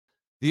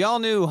The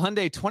all-new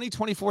Hyundai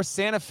 2024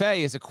 Santa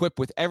Fe is equipped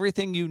with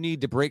everything you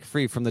need to break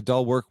free from the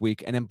dull work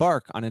week and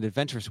embark on an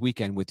adventurous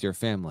weekend with your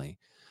family.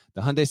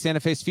 The Hyundai Santa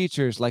Fe's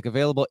features like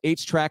available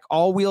H-Track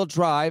all-wheel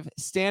drive,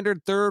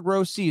 standard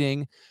third-row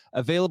seating,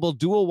 available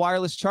dual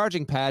wireless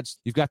charging pads.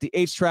 You've got the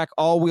H-Track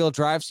all-wheel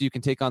drive so you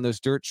can take on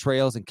those dirt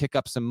trails and kick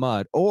up some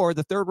mud. Or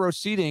the third-row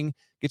seating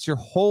gets your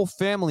whole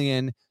family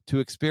in to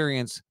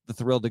experience the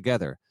thrill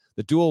together.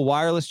 The dual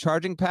wireless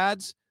charging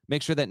pads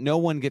make sure that no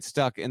one gets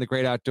stuck in the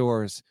great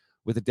outdoors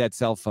with a dead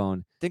cell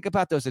phone. Think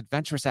about those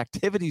adventurous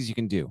activities you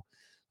can do.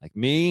 Like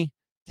me,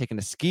 taking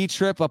a ski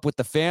trip up with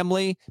the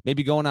family,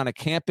 maybe going on a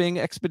camping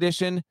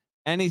expedition,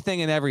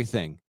 anything and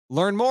everything.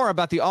 Learn more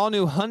about the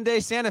all-new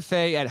Hyundai Santa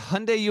Fe at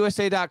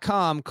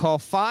HyundaiUSA.com. Call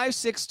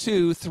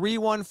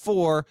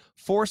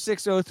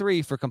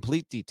 562-314-4603 for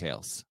complete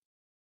details.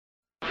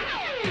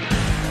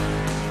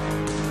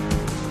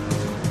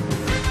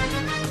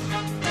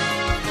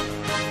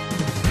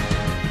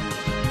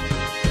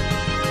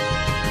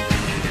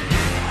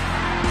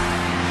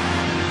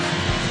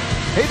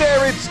 Hey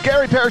there, it's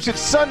Gary Parrish. It's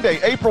Sunday,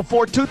 April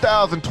 4,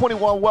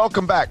 2021.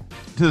 Welcome back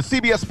to the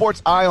CBS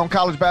Sports Eye on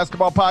College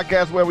Basketball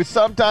podcast, where we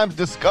sometimes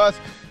discuss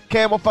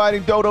camel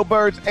fighting, dodo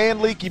birds,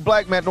 and leaky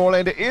black. Matt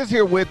Norlander is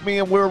here with me,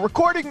 and we're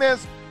recording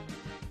this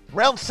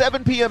around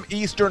 7 p.m.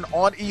 Eastern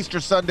on Easter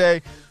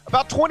Sunday,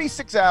 about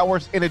 26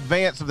 hours in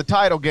advance of the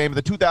title game of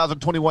the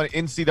 2021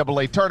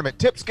 NCAA tournament.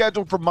 Tip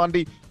scheduled for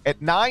Monday at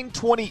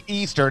 9:20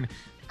 Eastern.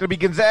 It's going to be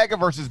Gonzaga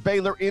versus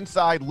Baylor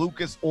inside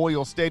Lucas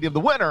Oil Stadium. The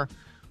winner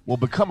will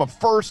become a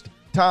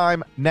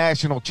first-time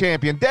national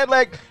champion.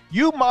 Deadleg,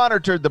 you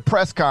monitored the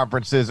press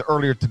conferences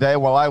earlier today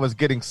while I was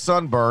getting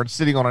sunburned,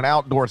 sitting on an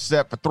outdoor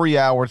set for 3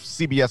 hours,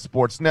 CBS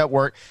Sports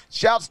Network.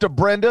 Shouts to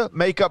Brenda,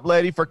 makeup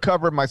lady, for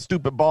covering my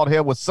stupid bald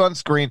head with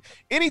sunscreen.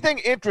 Anything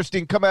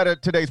interesting come out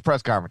of today's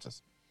press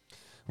conferences?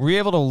 Were you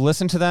able to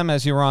listen to them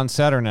as you were on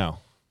set or no?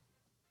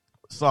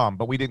 Some,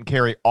 but we didn't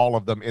carry all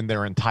of them in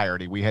their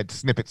entirety. We had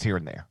snippets here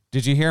and there.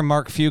 Did you hear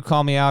Mark Few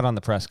call me out on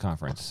the press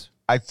conference?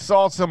 I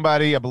saw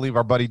somebody, I believe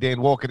our buddy Dan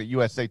Wolken at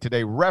USA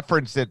Today,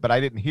 reference it, but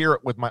I didn't hear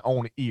it with my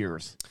own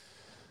ears.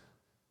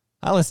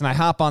 Listen, I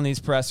hop on these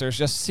pressers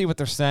just to see what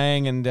they're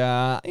saying, and,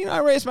 I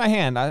raised my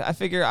hand. I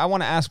figure I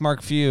want to ask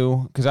Mark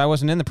Few, because I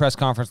wasn't in the press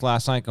conference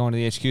last night going to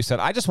the HQ set.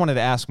 I just wanted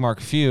to ask Mark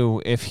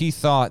Few if he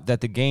thought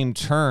that the game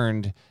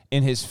turned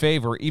in his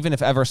favor, even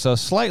if ever so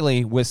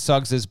slightly, with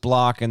Suggs'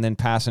 block and then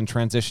pass and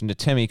transition to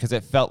Timmy, because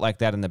it felt like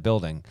that in the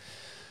building.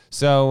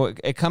 So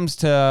it comes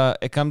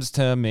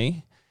to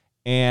me.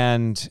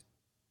 And,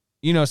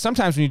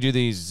 sometimes when you do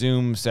these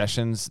Zoom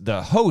sessions,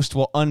 the host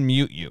will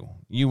unmute you.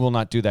 You will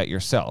not do that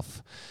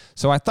yourself.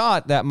 So I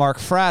thought that Mark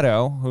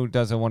Fratto, who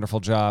does a wonderful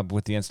job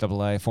with the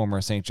NCAA,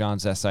 former St.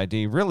 John's SID,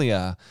 really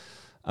a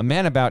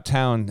man about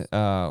town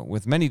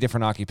with many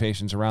different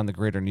occupations around the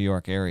greater New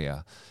York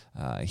area,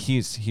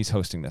 he's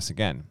hosting this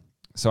again.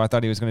 So I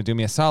thought he was going to do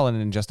me a solid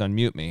and just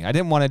unmute me. I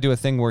didn't want to do a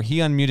thing where he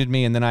unmuted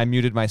me and then I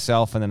muted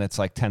myself and then it's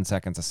like 10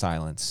 seconds of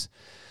silence.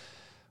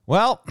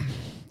 Well,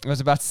 it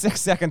was about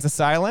 6 seconds of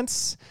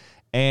silence,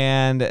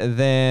 and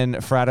then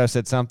Fratto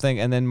said something,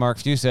 and then Mark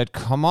Few said,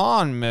 "Come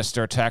on,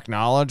 Mr.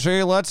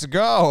 Technology, let's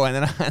go." And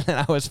then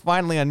I was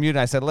finally unmuted.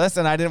 I said,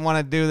 "Listen, I didn't want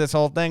to do this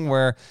whole thing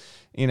where,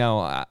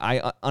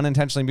 I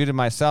unintentionally muted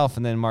myself."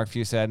 And then Mark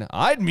Few said,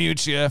 "I'd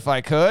mute you if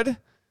I could." In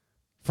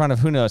front of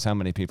who knows how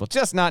many people.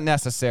 Just not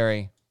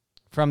necessary.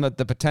 From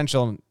the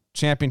potential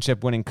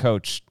championship-winning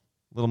coach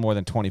a little more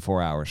than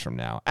 24 hours from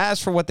now.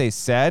 As for what they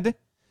said,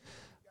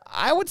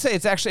 I would say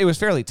it was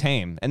fairly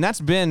tame. And that's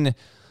been,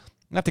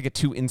 not to get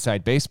too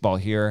inside baseball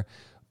here,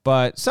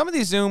 but some of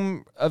these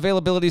Zoom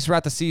availabilities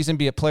throughout the season,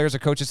 be it players or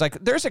coaches,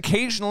 like there's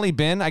occasionally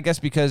been, I guess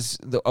because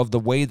of the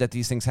way that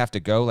these things have to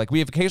go, like we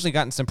have occasionally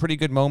gotten some pretty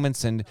good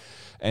moments and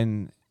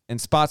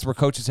spots where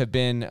coaches have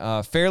been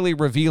fairly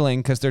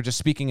revealing because they're just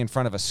speaking in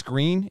front of a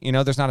screen.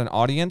 There's not an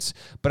audience.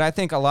 But I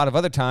think a lot of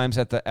other times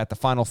at the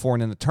Final Four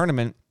and in the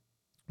tournament,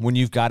 when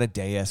you've got a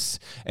dais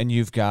and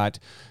you've got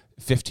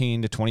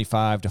 15 to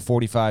 25 to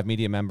 45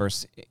 media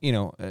members,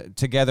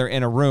 together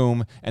in a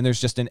room, and there's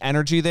just an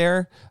energy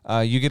there,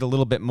 you get a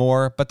little bit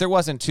more, but there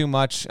wasn't too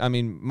much. I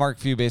mean, Mark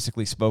Few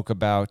basically spoke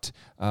about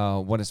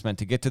what it's meant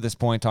to get to this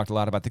point, talked a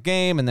lot about the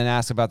game, and then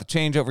asked about the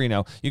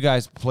changeover. You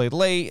guys played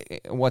late.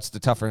 What's the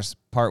toughest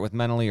part with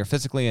mentally or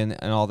physically and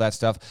all that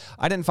stuff?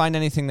 I didn't find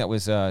anything that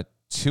was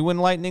too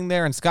enlightening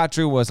there, and Scott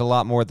Drew was a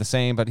lot more the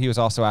same, but he was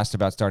also asked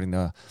about starting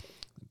to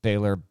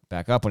Baylor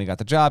back up when he got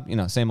the job.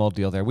 Same old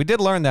deal there. We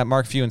did learn that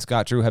Mark Few and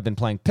Scott Drew have been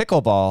playing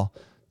pickleball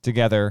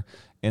together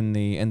in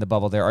the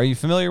bubble there. Are you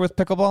familiar with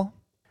pickleball?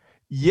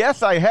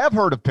 Yes, I have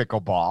heard of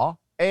pickleball.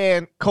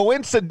 And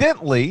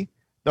coincidentally,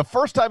 the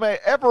first time I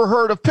ever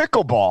heard of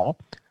pickleball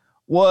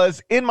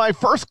was in my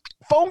first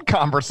phone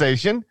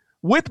conversation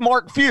with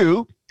Mark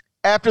Few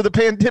after the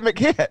pandemic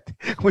hit.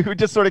 We were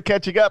just sort of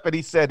catching up, and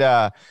he said,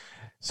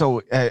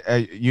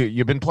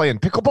 you've been playing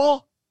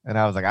pickleball? And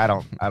I was like, I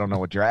don't know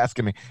what you're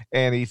asking me.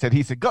 And he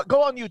said,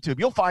 go on YouTube.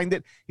 You'll find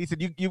it. He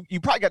said,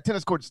 you probably got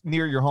tennis courts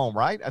near your home,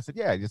 right? I said,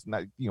 yeah, just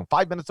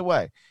 5 minutes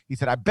away. He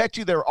said, I bet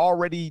you they're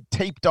already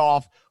taped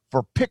off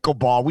for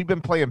pickleball. We've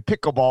been playing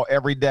pickleball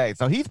every day.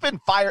 So he's been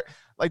fired.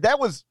 Like, that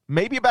was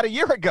maybe about a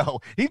year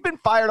ago. He's been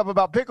fired up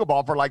about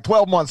pickleball for like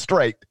 12 months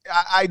straight.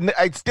 I'm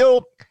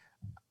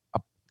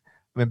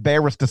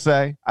embarrassed to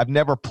say I've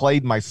never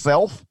played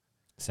myself.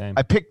 Same.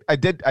 I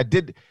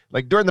did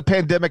like during the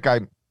pandemic,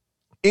 I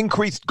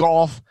increased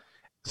golf,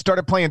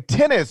 started playing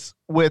tennis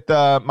with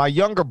my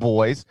younger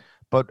boys,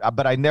 but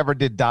I never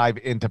did dive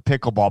into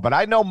pickleball. But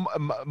I know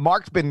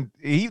Mark's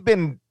he's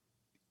been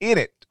in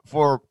it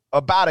for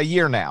about a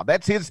year now.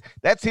 That's his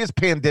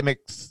pandemic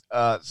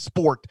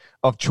sport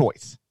of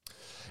choice.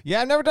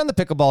 Yeah, I've never done the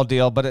pickleball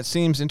deal, but it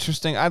seems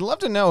interesting. I'd love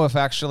to know if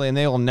actually, and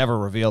they will never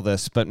reveal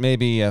this, but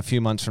maybe a few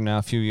months from now,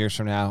 a few years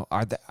from now,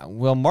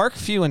 will Mark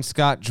Few and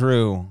Scott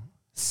Drew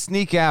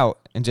sneak out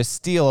and just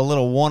steal a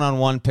little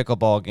one-on-one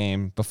pickleball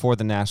game before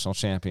the national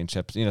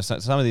championships? You know,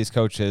 some of these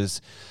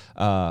coaches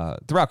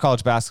throughout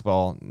college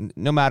basketball,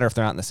 no matter if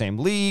they're not in the same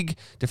league,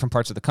 different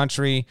parts of the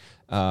country,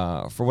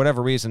 for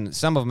whatever reason,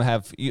 some of them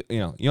have, you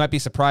might be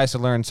surprised to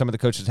learn some of the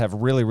coaches have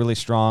really, really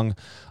strong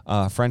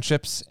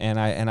friendships, and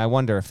I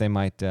wonder if they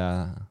might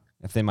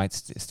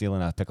steal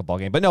in a pickleball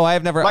game. But no,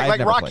 I've never like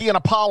never Rocky played. and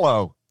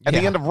Apollo at the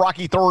end of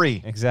Rocky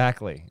 3.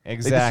 Exactly. They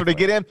just sort of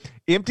get in,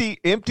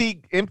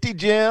 empty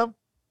gym,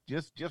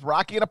 just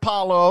Rocky and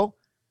Apollo,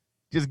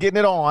 just getting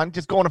it on,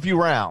 just going a few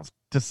rounds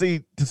to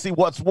see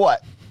what's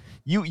what.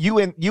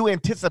 You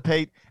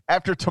anticipate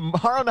after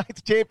tomorrow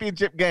night's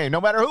championship game, no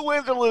matter who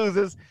wins or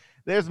loses,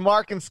 there's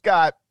Mark and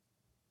Scott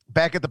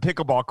back at the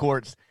pickleball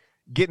courts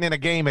getting in a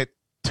game at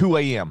 2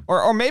 a.m.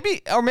 Or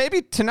maybe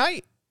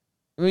tonight,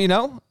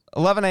 11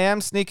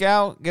 a.m., sneak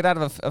out, get out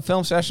of a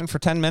film session for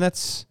 10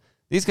 minutes.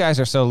 These guys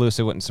are so loose,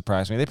 it wouldn't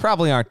surprise me. They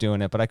probably aren't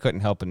doing it, but I couldn't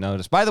help but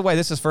notice. By the way,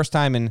 this is first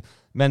time in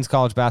men's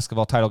college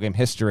basketball title game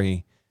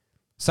history.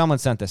 Someone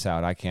sent this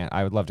out.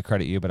 I would love to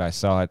credit you, but I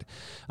saw it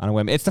on a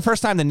whim. It's the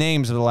first time the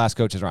names of the last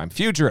coaches rhyme.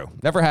 Few Drew.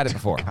 Never had it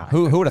before.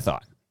 Who would have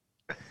thought?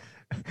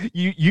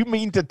 You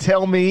mean to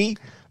tell me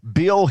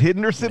Bill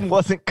Henderson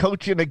wasn't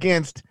coaching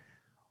against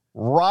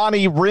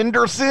Ronnie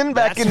Renderson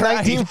back in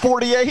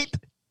 1948?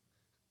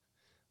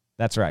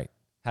 That's right.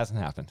 Hasn't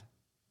happened.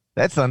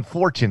 That's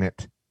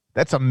unfortunate.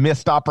 That's a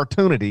missed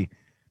opportunity.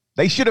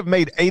 They should have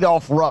made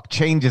Adolph Rupp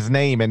change his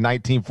name in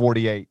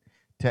 1948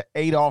 to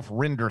Adolph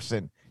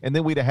Renderson. And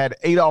then we'd have had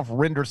Adolph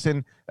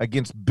Renderson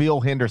against Bill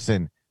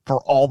Henderson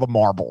for all the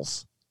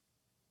marbles.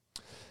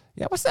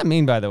 Yeah, what's that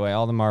mean, by the way,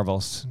 all the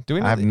marbles? Do we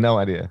know? I have no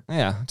idea.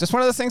 Yeah, just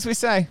one of those things we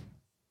say.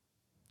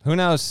 Who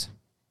knows?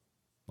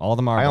 All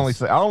the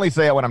marbles. I only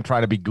say it when I'm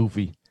trying to be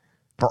goofy.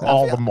 For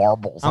the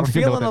marbles. I'm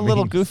feeling a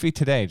little goofy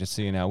today, just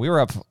so you know. We were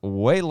up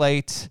way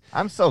late.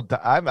 I'm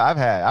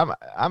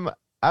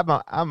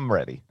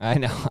ready. I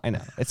know.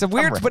 It's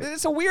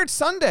a weird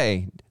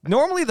Sunday.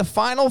 Normally the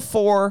Final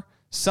Four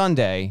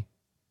Sunday,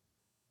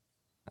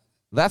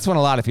 that's when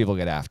a lot of people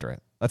get after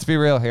it. Let's be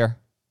real here.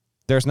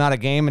 There's not a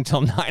game until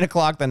 9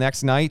 o'clock the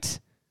next night.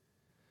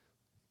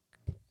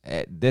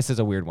 This is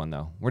a weird one,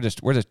 though. We're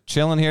just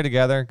chilling here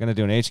together, going to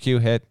do an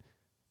HQ hit.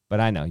 But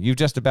I know you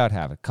just about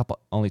have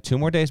only 2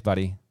 more days,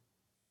 buddy.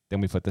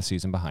 Then we put the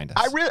season behind us.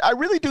 I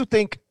really do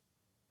think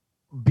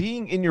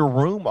being in your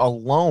room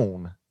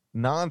alone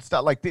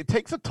nonstop, like, it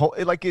takes a toll.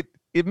 Like,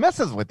 it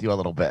messes with you a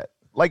little bit.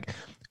 Like,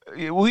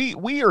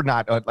 we are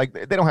not like,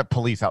 they don't have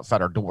police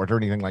outside our doors or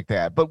anything like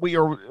that. But we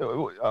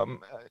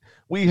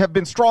have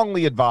been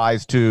strongly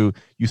advised to,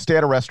 you stay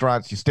at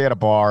restaurants, you stay at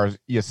bars,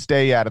 you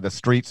stay out of the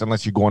streets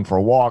unless you're going for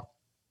a walk.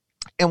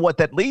 And what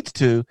that leads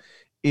to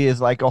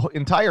is like an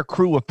entire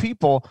crew of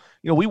people.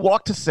 We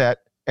walk to set,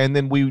 and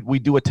then we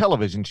do a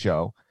television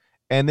show,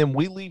 and then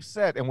we leave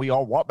set, and we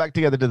all walk back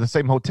together to the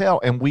same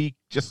hotel, and we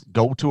just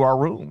go to our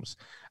rooms.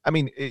 I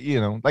mean,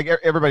 like,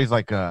 everybody's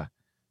like,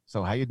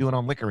 so how you doing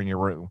on liquor in your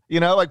room?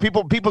 Like,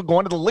 people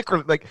going to the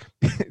liquor. Like,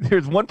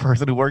 there's one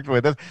person who worked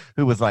with us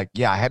who was like,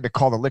 yeah, I had to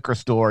call the liquor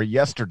store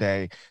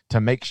yesterday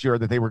to make sure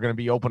that they were going to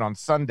be open on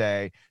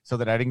Sunday so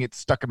that I didn't get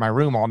stuck in my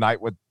room all night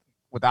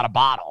without a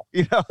bottle.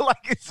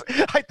 Like,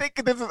 I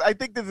think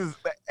this is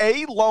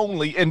A,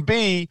 lonely, and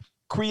B,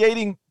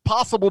 creating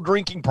possible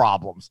drinking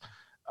problems.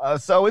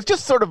 So it's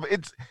just sort of,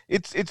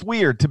 it's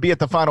weird to be at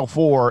the Final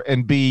Four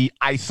and be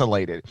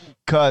isolated,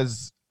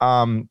 because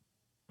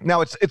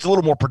now it's a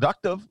little more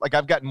productive. Like,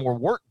 I've gotten more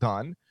work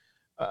done.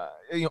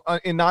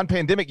 In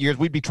non-pandemic years,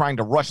 we'd be trying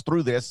to rush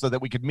through this so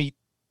that we could meet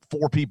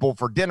 4 people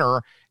for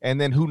dinner,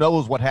 and then who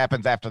knows what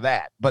happens after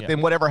that. But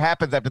then whatever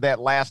happens after that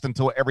lasts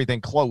until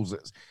everything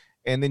closes.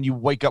 And then you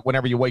wake up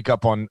whenever you wake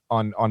up on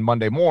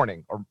Monday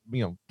morning, or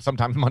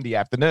sometimes Monday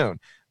afternoon.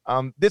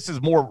 This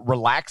is more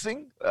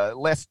relaxing,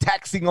 less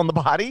taxing on the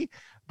body,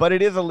 but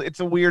it's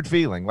a weird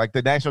feeling. Like,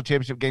 the national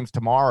championship game's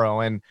tomorrow,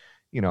 and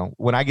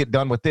when I get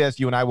done with this,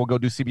 you and I will go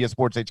do CBS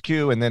Sports HQ,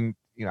 and then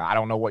I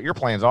don't know what your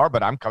plans are,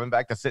 but I'm coming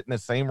back to sit in the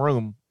same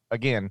room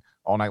again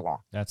all night long.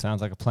 That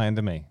sounds like a plan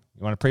to me.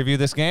 You want to preview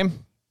this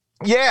game?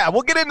 Yeah,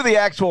 we'll get into the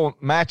actual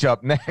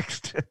matchup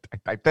next,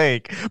 I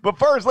think. But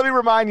first, let me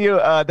remind you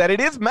that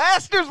it is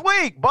Masters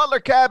Week. Butler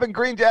Cabin,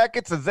 Green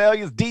Jackets,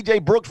 Azaleas,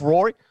 DJ Brooks,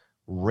 Rory,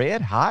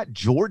 Red Hot,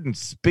 Jordan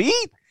Spieth,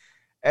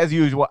 as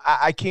usual,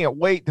 I can't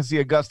wait to see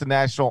Augusta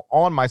National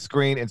on my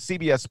screen, and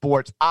CBS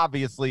Sports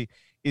obviously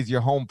is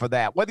your home for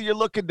that. Whether you're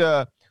looking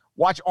to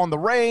watch On the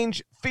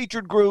Range,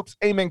 featured groups,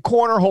 Amen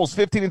Corner, holes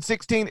 15 and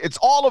 16, it's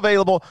all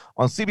available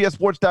on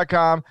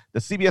CBSSports.com, the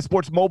CBS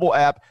Sports mobile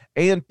app,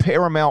 and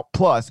Paramount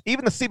Plus.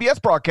 Even the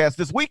CBS broadcast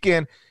this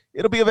weekend,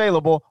 it'll be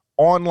available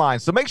online.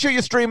 So make sure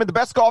you're streaming the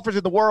best golfers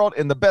in the world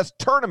and the best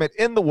tournament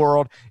in the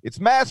world. It's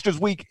Masters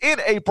Week in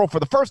April for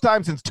the first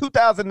time since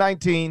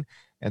 2019,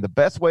 and the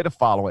best way to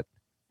follow it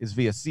is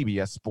via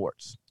CBS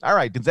Sports. All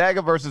right,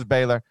 Gonzaga versus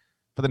Baylor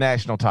for the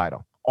national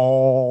title.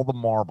 All the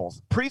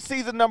marbles.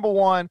 Preseason number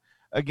 1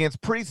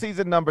 against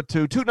preseason number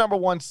 2, two number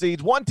 1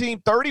 seeds. One team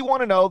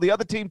 31-0, the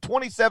other team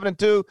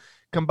 27-2,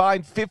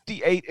 combined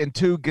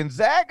 58-2.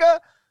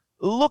 Gonzaga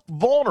looked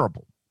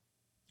vulnerable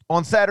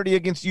on Saturday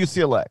against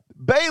UCLA.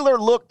 Baylor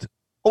looked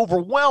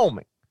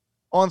overwhelming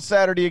on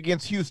Saturday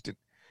against Houston.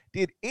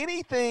 Did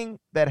anything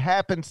that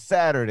happened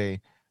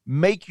Saturday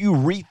make you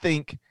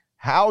rethink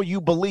how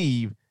you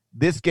believe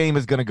this game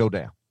is going to go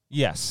down?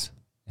 Yes.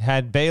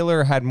 Had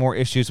Baylor had more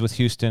issues with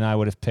Houston, I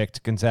would have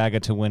picked Gonzaga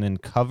to win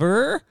and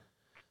cover,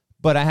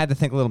 but I had to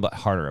think a little bit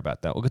harder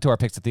about that. We'll get to our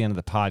picks at the end of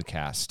the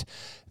podcast.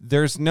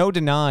 There's no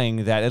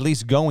denying that, at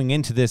least going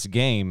into this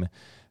game,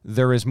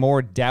 there is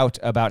more doubt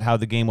about how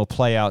the game will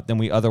play out than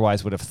we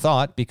otherwise would have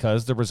thought,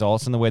 because the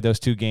results and the way those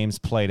two games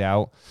played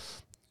out,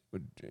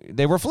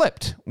 they were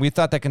flipped. We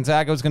thought that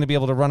Gonzaga was going to be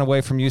able to run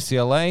away from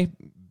UCLA,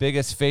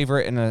 biggest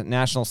favorite in a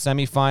national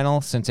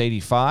semifinal since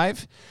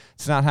 '85.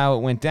 It's not how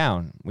it went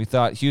down. We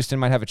thought Houston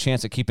might have a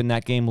chance at keeping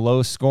that game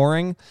low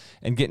scoring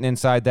and getting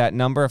inside that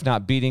number, if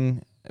not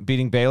beating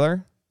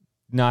Baylor.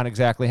 Not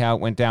exactly how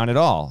it went down at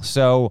all.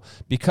 So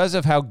because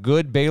of how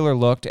good Baylor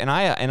looked, and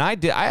I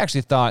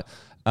actually thought,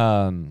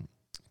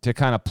 to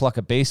kind of pluck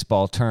a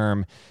baseball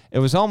term, it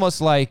was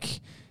almost like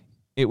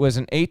it was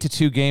an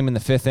 8-2 game in the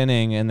 5th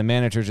inning, and the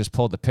manager just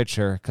pulled the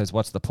pitcher because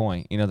what's the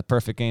point? You know, the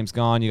perfect game's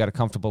gone. You got a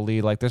comfortable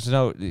lead. Like there's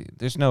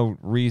no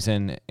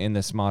reason in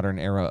this modern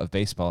era of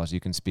baseball, as you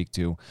can speak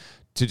to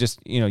just,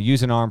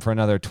 use an arm for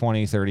another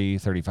 20, 30,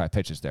 35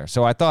 pitches there.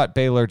 So I thought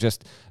Baylor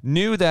just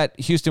knew that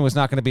Houston was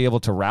not going to be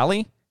able to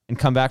rally and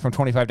come back from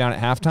 25 down at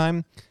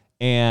halftime,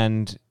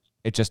 and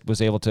it just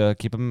was able to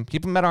keep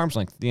them at arm's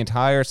length the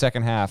entire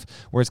second half.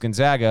 Whereas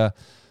Gonzaga,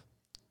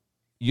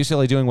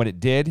 UCLA doing what it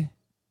did,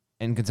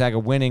 and Gonzaga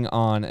winning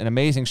on an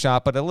amazing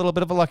shot, but a little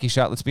bit of a lucky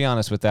shot. Let's be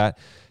honest with that.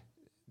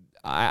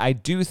 I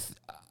do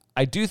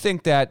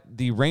think that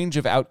the range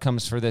of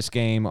outcomes for this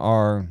game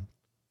are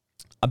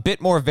a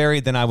bit more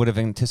varied than I would have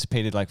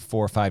anticipated like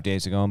 4 or 5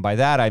 days ago. And by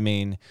that, I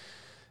mean,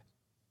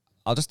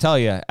 I'll just tell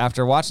you,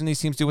 after watching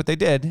these teams do what they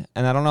did,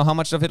 and I don't know how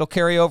much of it will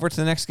carry over to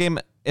the next game,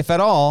 if at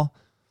all,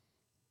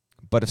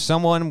 but if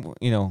someone,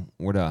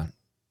 were to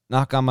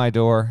knock on my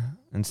door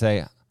and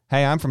say,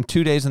 hey, I'm from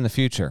 2 days in the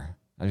future,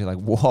 I'd be like,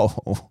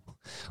 whoa.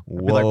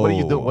 Be like, what are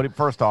you doing?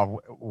 First off,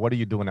 what are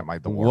you doing at my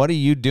door? What are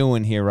you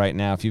doing here right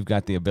now if you've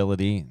got the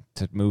ability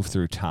to move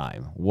through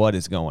time? What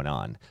is going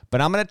on? But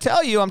I'm going to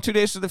tell you, I'm 2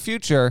 days to the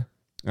future,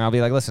 and I'll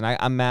be like, listen,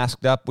 I'm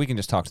masked up. We can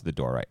just talk to the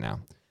door right now.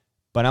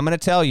 But I'm going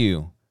to tell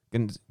you,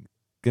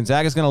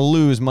 Gonzaga's going to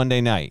lose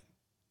Monday night,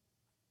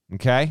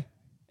 okay?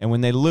 And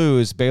when they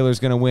lose, Baylor's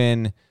going to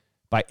win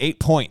by 8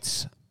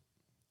 points.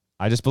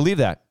 I just believe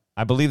that.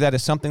 I believe that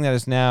is something that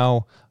is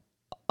now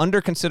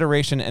under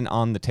consideration and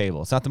on the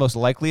table. It's not the most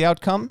likely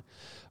outcome,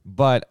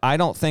 but I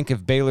don't think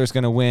if Baylor's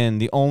going to win,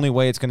 the only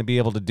way it's going to be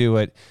able to do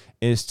it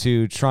is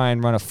to try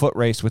and run a foot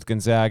race with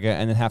Gonzaga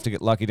and then have to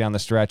get lucky down the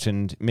stretch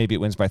and maybe it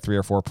wins by 3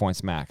 or 4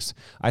 points max.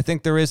 I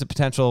think there is a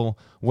potential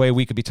way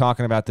we could be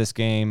talking about this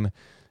game,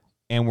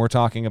 and we're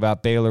talking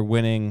about Baylor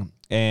winning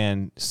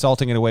and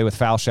salting it away with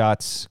foul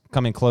shots,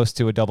 coming close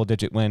to a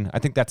double-digit win. I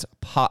think that's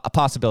a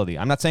possibility.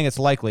 I'm not saying it's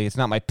likely. It's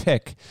not my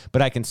pick,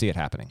 but I can see it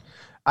happening.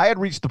 I had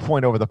reached the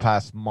point over the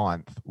past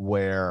month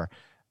where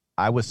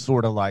I was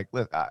sort of like,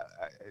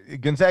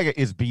 Gonzaga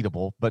is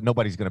beatable, but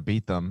nobody's going to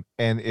beat them.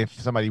 And if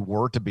somebody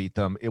were to beat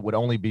them, it would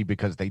only be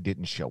because they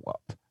didn't show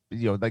up.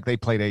 Like they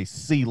played a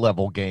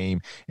C-level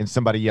game and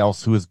somebody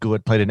else who is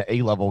good played an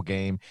A-level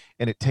game,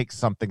 and it takes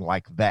something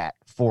like that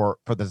for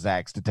the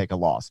Zags to take a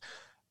loss.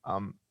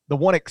 The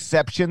one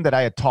exception that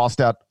I had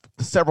tossed out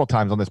several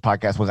times on this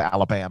podcast was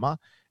Alabama.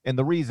 And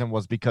the reason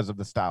was because of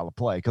the style of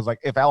play. Because, like,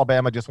 if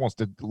Alabama just wants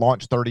to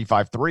launch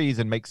 35 threes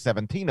and make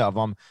 17 of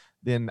them,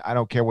 then I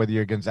don't care whether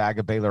you're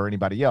Gonzaga, Baylor, or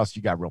anybody else,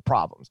 you got real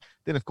problems.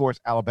 Then, of course,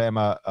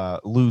 Alabama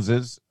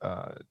loses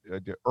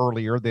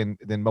earlier than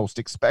most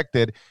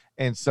expected.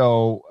 And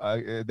so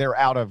they're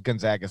out of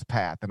Gonzaga's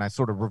path. And I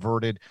sort of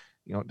reverted,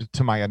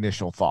 to my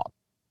initial thought.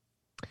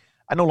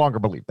 I no longer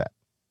believe that.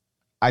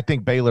 I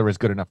think Baylor is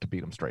good enough to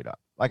beat them straight up.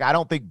 Like, I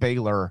don't think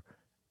Baylor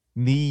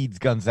needs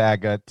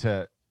Gonzaga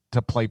to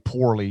play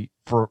poorly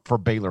for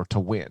Baylor to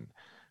win.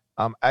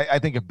 I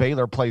think if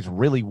Baylor plays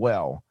really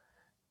well,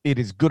 it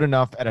is good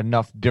enough at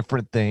enough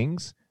different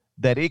things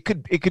that it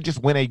could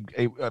just win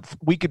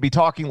we could be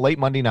talking late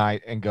Monday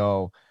night and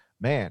go,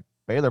 man,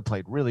 Baylor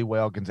played really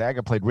well,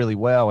 Gonzaga played really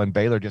well, and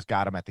Baylor just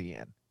got them at the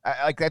end.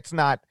 That's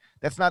not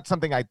That's not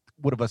something I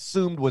would have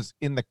assumed was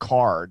in the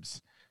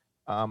cards,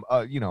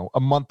 a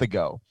month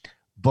ago.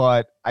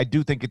 But I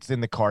do think it's in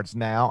the cards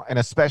now, and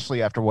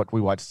especially after what we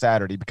watched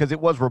Saturday, because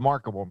it was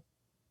remarkable.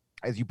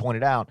 As you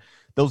pointed out,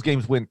 those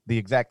games went the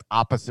exact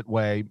opposite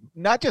way,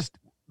 not just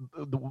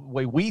the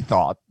way we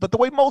thought, but the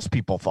way most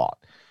people thought.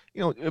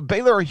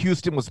 Baylor or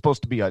Houston was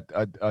supposed to be a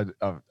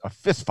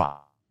fist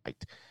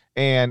fight.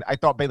 And I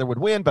thought Baylor would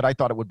win, but I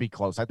thought it would be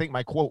close. I think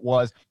my quote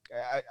was,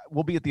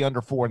 we'll be at the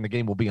under 4 and the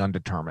game will be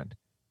undetermined.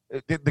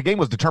 The game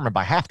was determined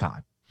by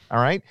halftime.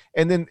 All right.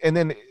 And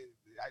then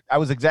I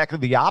was exactly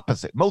the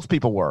opposite. Most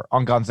people were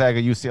on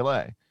Gonzaga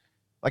UCLA.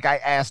 Like I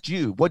asked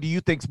you, what do you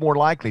think's more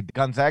likely?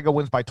 Gonzaga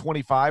wins by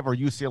 25 or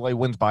UCLA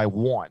wins by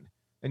 1?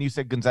 And you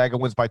said Gonzaga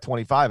wins by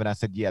 25. And I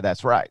said, yeah,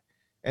 that's right.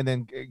 And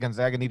then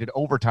Gonzaga needed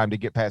overtime to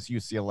get past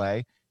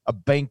UCLA. A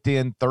banked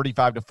in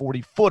 35 to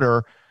 40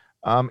 footer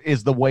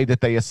is the way that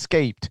they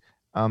escaped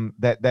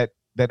that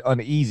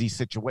uneasy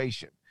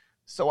situation.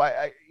 So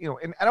I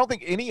don't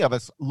think any of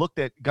us looked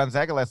at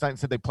Gonzaga last night and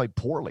said they played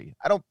poorly.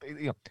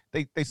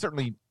 They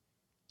certainly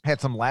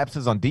had some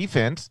lapses on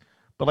defense,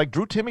 but like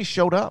Drew Timme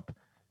showed up.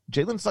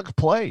 Jalen Suggs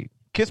played.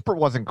 Kispert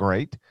wasn't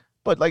great,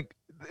 but like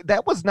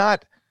that was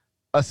not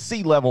a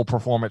C-level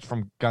performance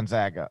from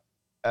Gonzaga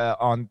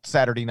on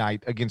Saturday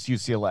night against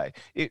UCLA.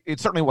 It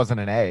certainly wasn't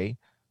an A,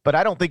 but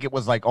I don't think it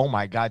was like, oh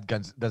my God,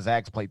 the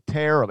Zags played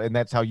terrible, and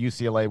that's how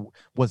UCLA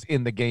was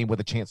in the game with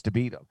a chance to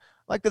beat them.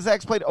 Like the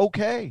Zags played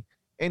okay,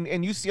 and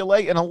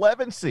UCLA an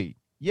 11 seed.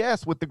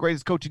 Yes, with the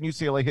greatest coach in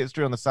UCLA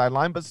history on the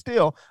sideline, but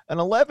still an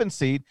 11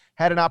 seed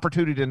had an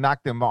opportunity to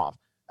knock them off.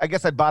 I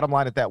guess I'd bottom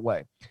line it that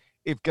way.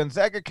 If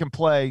Gonzaga can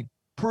play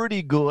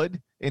pretty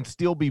good and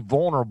still be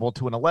vulnerable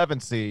to an 11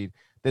 seed,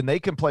 then they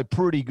can play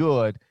pretty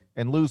good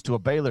and lose to a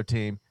Baylor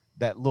team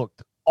that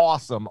looked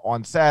awesome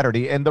on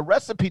Saturday. And the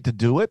recipe to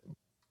do it,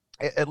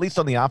 at least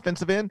on the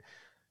offensive end,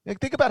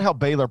 think about how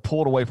Baylor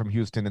pulled away from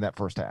Houston in that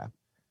first half.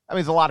 I mean,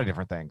 it's a lot of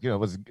different things.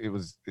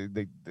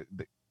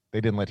 They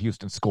didn't let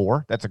Houston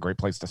score. That's a great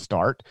place to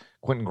start.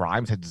 Quentin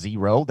Grimes had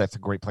 0. That's a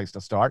great place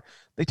to start.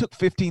 They took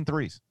 15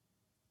 threes.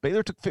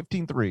 Baylor took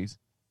 15 threes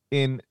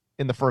in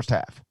the first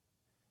half.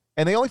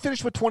 And they only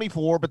finished with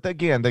 24, but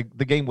again, the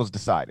game was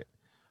decided.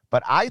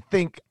 But I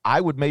think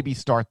I would maybe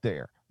start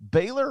there.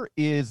 Baylor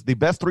is the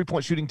best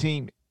three-point shooting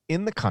team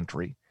in the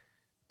country.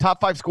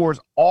 Top 5 scorers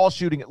all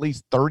shooting at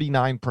least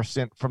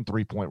 39% from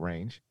three-point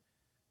range.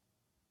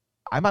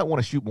 I might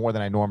want to shoot more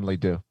than I normally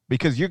do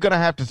because you're going to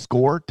have to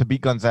score to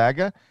beat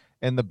Gonzaga.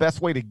 And the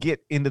best way to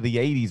get into the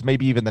 80s,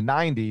 maybe even the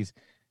 90s,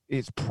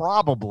 is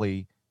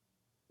probably,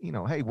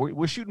 hey,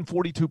 we're shooting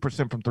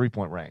 42% from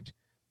three-point range.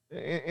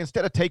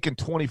 Instead of taking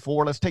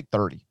 24, let's take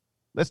 30.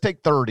 Let's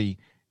take 30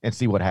 and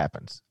see what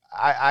happens.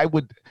 I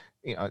would,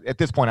 at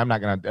this point, I'm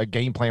not going to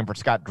game plan for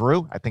Scott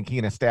Drew. I think he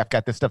and his staff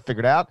got this stuff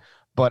figured out.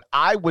 But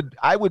I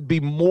would be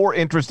more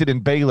interested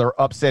in Baylor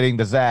upsetting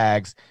the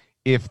Zags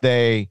if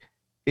they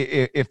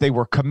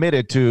were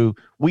committed to,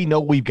 we know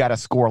we've got to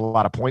score a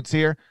lot of points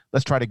here.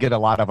 Let's try to get a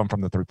lot of them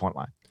from the three-point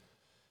line.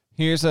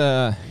 Here's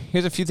a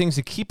few things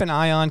to keep an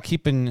eye on,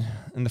 keep in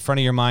the front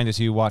of your mind as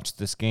you watch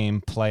this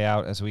game play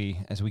out as we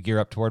gear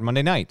up toward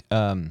Monday night.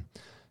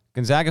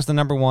 Gonzaga's the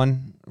number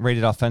 1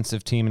 rated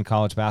offensive team in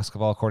college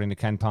basketball, according to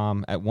Ken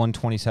Pom, at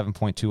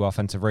 127.2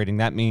 offensive rating.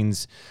 That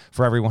means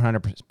for every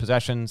 100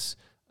 possessions,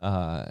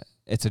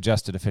 its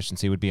adjusted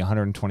efficiency would be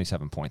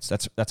 127 points.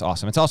 That's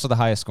awesome. It's also the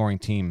highest scoring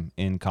team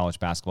in college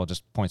basketball,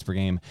 just points per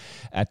game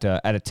at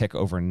a tick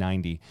over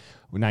 90,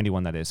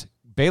 91 that is.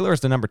 Baylor is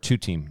the number 2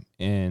 team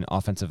in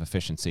offensive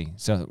efficiency.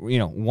 So,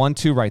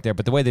 1-2 right there,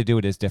 but the way they do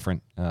it is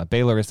different.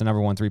 Baylor is the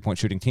number 1 three-point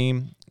shooting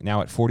team,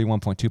 now at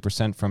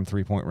 41.2% from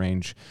three-point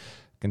range.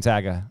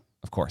 Gonzaga,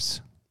 of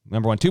course,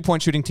 number 1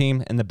 2-point shooting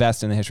team and the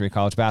best in the history of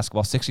college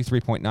basketball,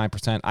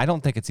 63.9%. I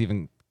don't think it's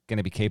even going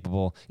to be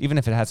capable, even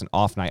if it has an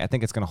off night. I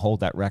think it's going to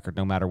hold that record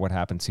no matter what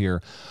happens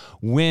here,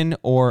 win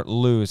or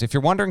lose. If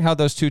you're wondering how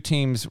those two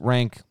teams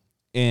rank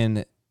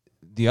in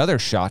the other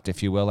shot,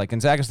 if you will, like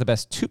Gonzaga's the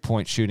best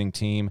 2-point shooting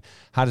team.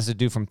 How does it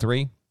do from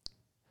 3?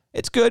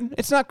 It's good.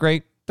 It's not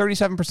great.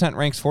 37%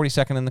 ranks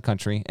 42nd in the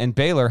country. And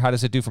Baylor, how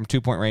does it do from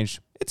 2-point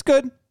range? It's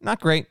good. Not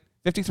great.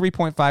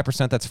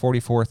 53.5%. That's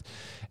 44th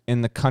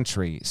in the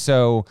country.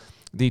 So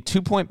the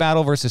 2-point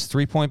battle versus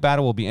 3-point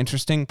battle will be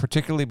interesting,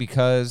 particularly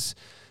because,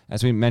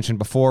 as we mentioned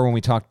before when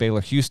we talked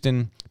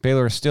Baylor-Houston,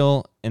 Baylor is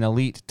still an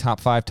elite top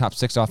 5, top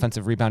 6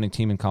 offensive rebounding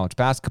team in college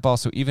basketball.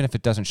 So even if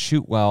it doesn't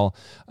shoot well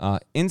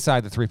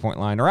inside the 3-point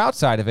line or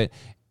outside of it,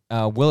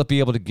 will it be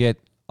able to get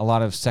a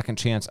lot of second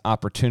chance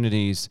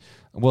opportunities?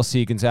 We'll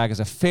see. Gonzaga is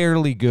a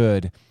fairly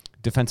good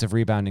defensive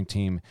rebounding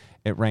team.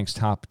 It ranks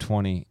top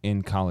 20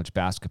 in college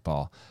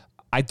basketball.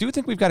 I do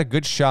think we've got a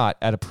good shot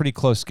at a pretty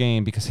close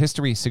game because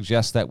history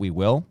suggests that we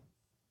will.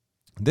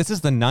 This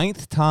is the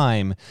 9th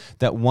time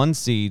that 1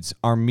 seeds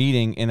are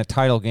meeting in a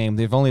title game.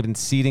 They've only been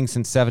seeding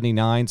since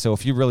 '79. So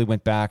if you really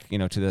went back, to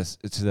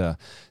the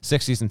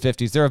 60s and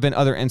 50s, there have been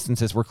other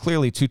instances where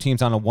clearly 2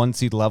 teams on a 1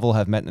 seed level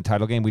have met in a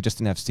title game. We just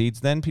didn't have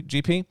seeds then,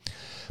 GP.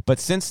 But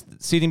since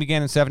seeding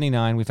began in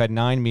 '79, we've had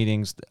 9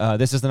 meetings.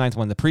 This is the 9th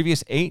one. The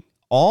previous 8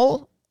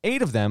 All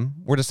 8 of them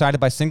were decided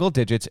by single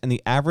digits, and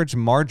the average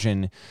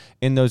margin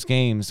in those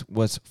games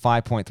was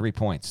 5.3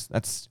 points.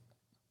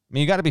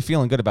 You got to be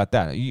feeling good about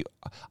that.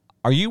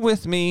 Are you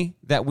with me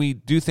that we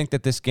do think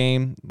that this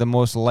game, the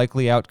most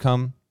likely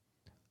outcome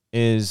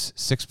is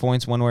 6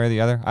 points one way or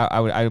the other? I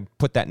would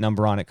put that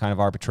number on it kind of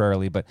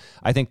arbitrarily, but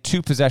I think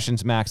 2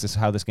 possessions max is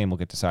how this game will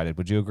get decided.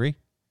 Would you agree?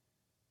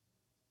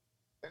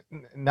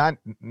 Not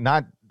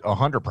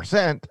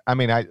 100%. I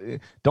mean, I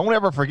don't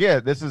ever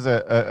forget, this is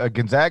a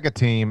Gonzaga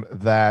team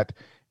that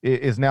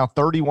is now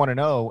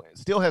 31-0,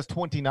 still has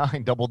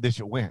 29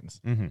 double-digit wins.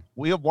 Mm-hmm.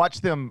 We have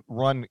watched them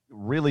run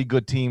really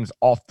good teams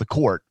off the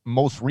court.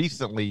 Most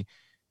recently,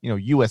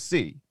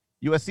 USC.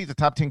 USC is a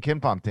top 10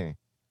 KenPom team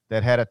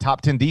that had a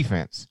top 10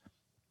 defense,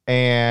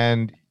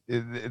 and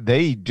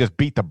they just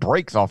beat the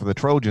brakes off of the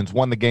Trojans,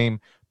 won the game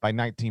by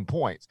 19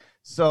 points.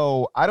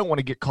 So I don't want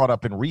to get caught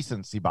up in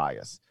recency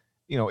bias.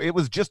 It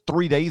was just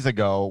 3 days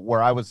ago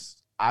where I was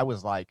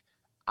like,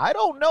 I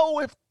don't know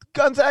if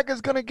Gonzaga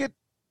is going to get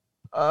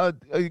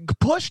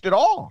pushed at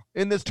all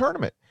in this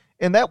tournament.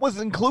 And that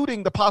was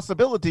including the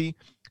possibility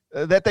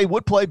that they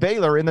would play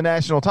Baylor in the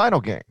national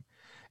title game.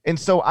 And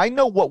so I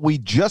know what we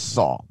just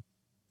saw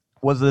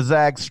was the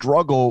Zags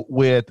struggle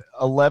with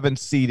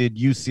 11-seeded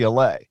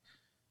UCLA.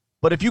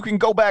 But if you can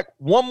go back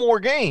one more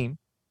game,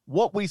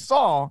 what we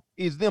saw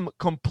is them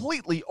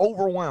completely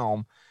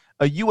overwhelm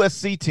a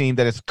USC team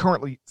that is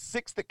currently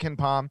 6th at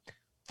KenPom,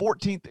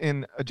 14th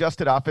in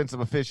adjusted offensive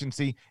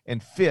efficiency,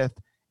 and 5th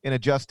in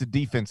adjusted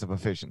defensive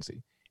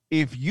efficiency.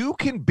 If you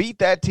can beat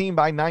that team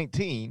by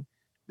 19,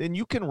 then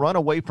you can run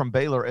away from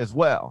Baylor as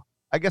well.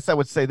 I guess I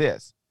would say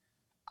this.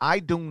 I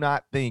do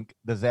not think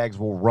the Zags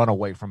will run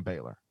away from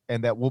Baylor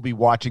and that we'll be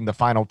watching the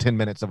final 10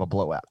 minutes of a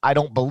blowout. I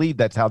don't believe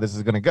that's how this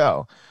is going to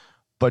go.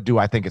 But do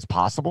I think it's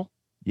possible?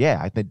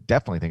 Yeah, I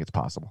definitely think it's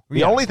possible.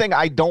 The only thing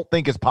I don't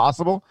think is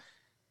possible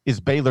is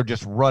Baylor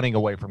just running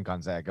away from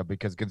Gonzaga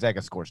because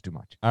Gonzaga scores too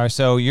much. All right,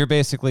 so you're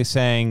basically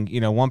saying,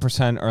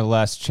 1% or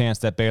less chance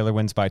that Baylor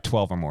wins by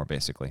 12 or more,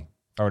 basically.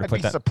 I'd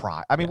be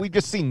surprised. I mean, we've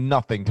just seen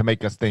nothing to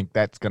make us think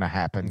that's going to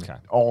happen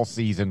all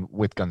season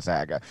with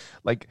Gonzaga.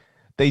 Like,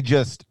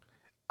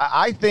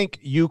 I think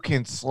you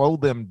can slow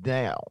them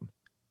down,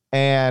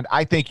 and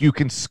I think you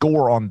can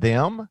score on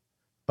them,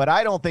 but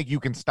I don't think you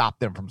can stop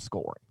them from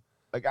scoring.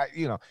 Like,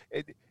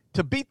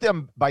 to beat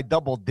them by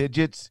double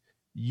digits,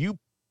 you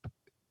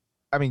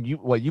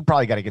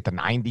probably got to get to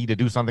 90 to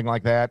do something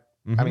like that.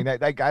 Mm-hmm.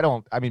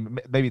 I mean,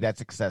 maybe that's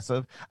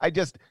excessive.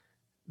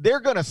 They're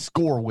going to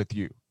score with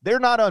you. They're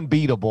not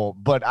unbeatable,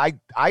 but I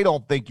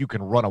don't think you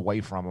can run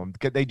away from them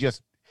because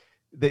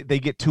they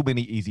get too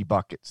many easy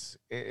buckets.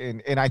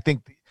 And I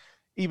think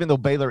even though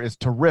Baylor is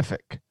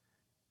terrific,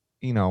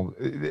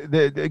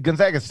 the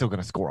Gonzaga is still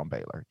going to score on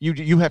Baylor.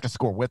 You have to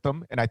score with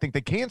them, and I think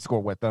they can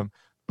score with them,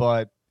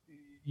 but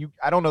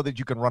I don't know that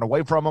you can run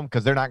away from them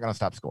because they're not going to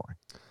stop scoring.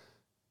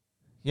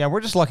 Yeah,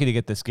 we're just lucky to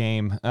get this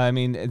game. I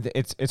mean,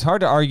 it's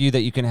hard to argue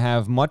that you can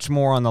have much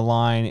more on the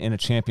line in a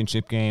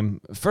championship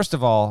game. First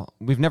of all,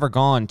 we've never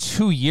gone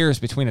 2 years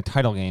between a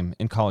title game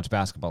in college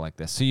basketball like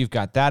this. So you've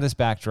got that as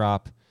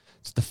backdrop.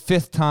 It's the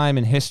 5th time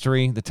in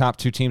history the top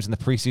 2 teams in the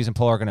preseason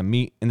poll are going to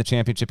meet in the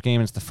championship game.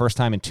 And it's the first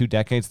time in 2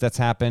 decades that's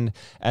happened.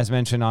 As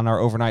mentioned on our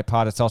overnight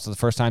pod, it's also the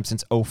first time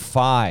since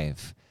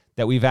 2005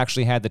 that we've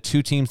actually had the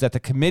 2 teams that the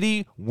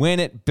committee, when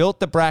it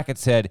built the bracket,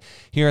 said,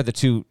 here are the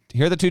two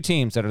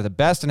teams that are the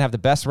best and have the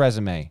best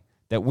resume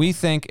that we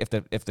think if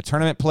the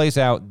tournament plays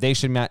out, they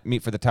should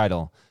meet for the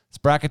title. This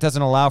bracket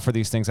doesn't allow for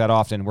these things that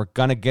often. We're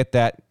going to get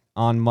that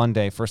on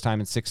Monday, first time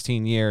in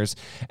 16 years.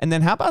 And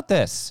then how about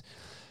this?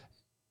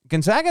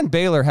 Gonzaga and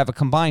Baylor have a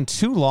combined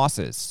 2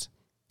 losses.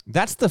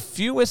 That's the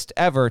fewest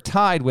ever,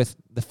 tied with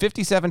the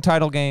 57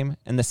 title game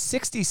and the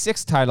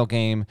 66 title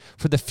game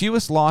for the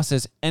fewest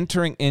losses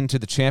entering into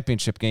the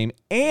championship game.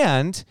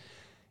 And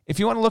if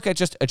you want to look at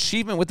just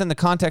achievement within the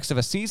context of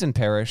a season,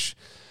 Parrish,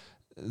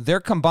 their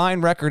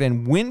combined record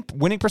and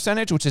winning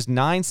percentage, which is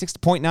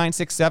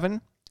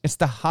 0.967, it's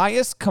the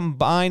highest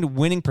combined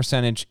winning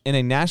percentage in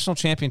a national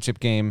championship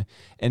game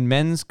in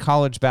men's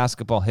college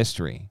basketball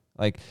history.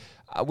 Like,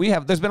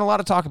 there's been a lot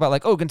of talk about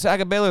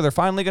Gonzaga, Baylor, they're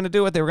finally going to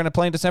do it. They were going to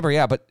play in December.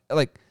 Yeah, but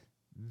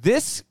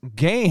this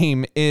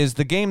game is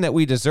the game that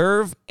we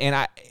deserve.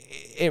 And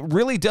it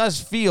really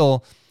does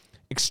feel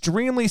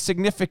extremely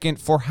significant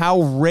for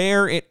how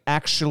rare it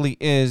actually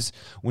is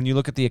when you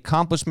look at the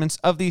accomplishments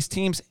of these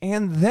teams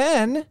and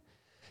then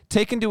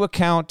take into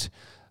account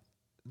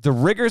the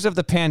rigors of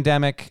the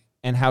pandemic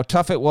and how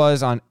tough it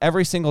was on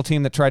every single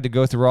team that tried to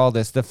go through all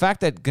this. The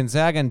fact that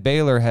Gonzaga and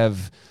Baylor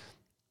have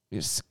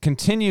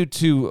continued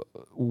to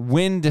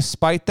win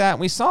despite that.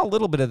 We saw a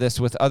little bit of this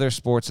with other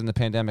sports in the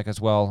pandemic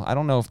as well. I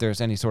don't know if there's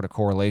any sort of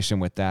correlation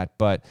with that,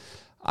 but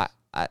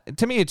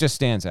to me, it just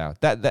stands out.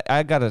 That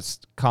I got a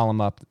column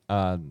up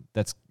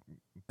that's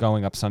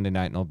going up Sunday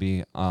night, and it'll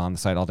be on the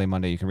site all day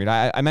Monday. You can read.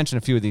 I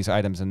mentioned a few of these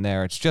items in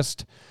there. It's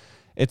just,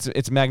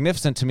 it's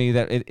magnificent to me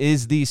that it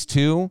is these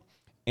 2,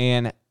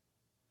 and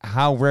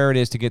how rare it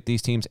is to get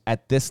these teams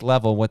at this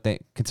level,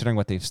 considering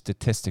what they've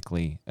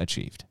statistically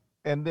achieved.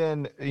 And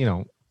then,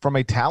 from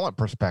a talent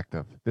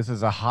perspective, this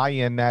is a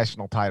high-end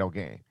national title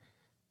game.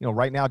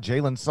 Right now,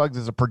 Jalen Suggs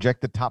is a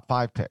projected top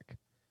 5 pick.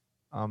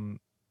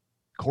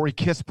 Corey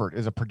Kispert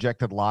is a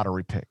projected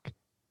lottery pick.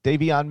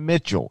 Davion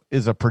Mitchell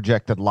is a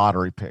projected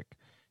lottery pick.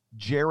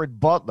 Jared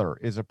Butler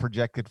is a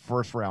projected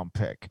first-round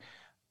pick.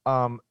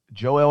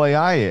 Joel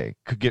Ayayi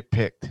could get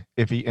picked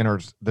if he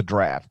enters the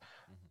draft.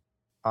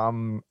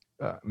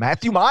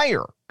 Matthew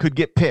Mayer could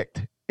get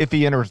picked if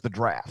he enters the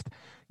draft.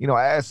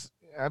 As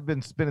I've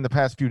been spending the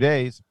past few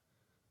days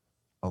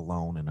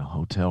alone in a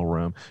hotel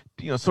room,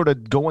 sort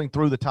of going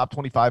through the top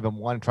 25 and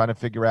one, trying to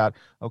figure out,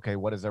 okay,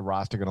 what is their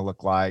roster going to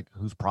look like?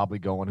 Who's probably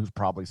going? Who's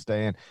probably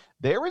staying?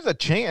 There is a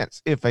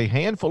chance if a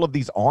handful of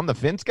these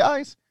on-the-fence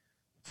guys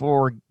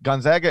for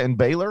Gonzaga and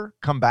Baylor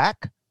come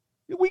back,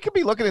 we could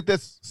be looking at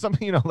this.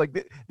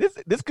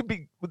 This could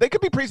be, they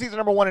could be preseason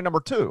number 1 and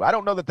number 2. I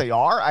don't know that they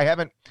are. I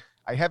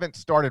haven't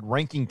started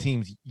ranking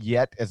teams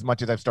yet as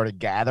much as I've started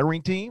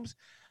gathering teams.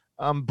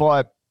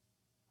 But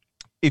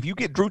if you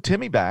get Drew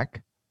Timme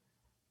back,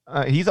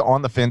 he's an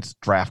on-the-fence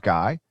draft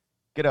guy.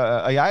 Get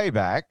a Ayayi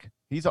back,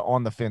 he's an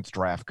on-the-fence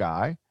draft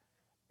guy.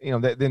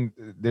 Then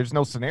there's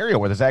no scenario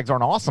where the Zags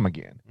aren't awesome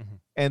again. Mm-hmm.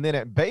 And then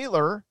at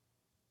Baylor,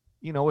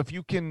 if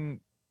you can,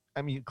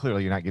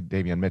 clearly you're not getting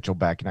Davion Mitchell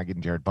back, you're not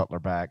getting Jared Butler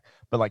back,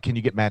 but can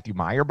you get Matthew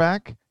Mayer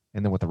back?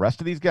 And then with the rest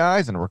of these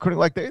guys and recruiting,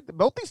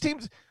 both these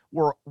teams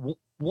were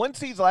 1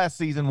 seeds last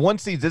season, 1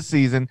 seeds this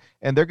season,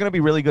 and they're going to be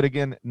really good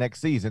again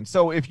next season.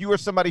 So if you are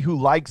somebody who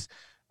likes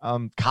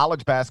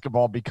college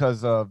basketball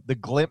because of the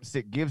glimpse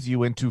it gives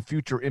you into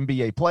future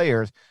NBA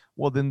players,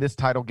 well, then this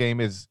title game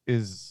is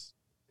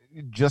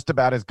just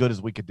about as good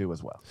as we could do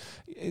as well.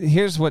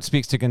 Here's what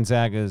speaks to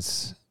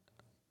Gonzaga's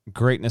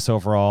greatness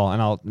overall,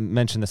 and I'll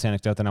mention this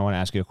anecdote, then I want to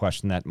ask you a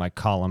question that my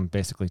column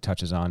basically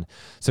touches on.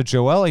 So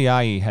Joel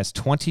Ayayi has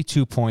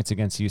 22 points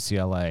against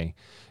UCLA.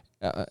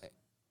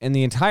 In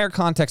the entire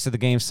context of the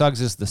game, Suggs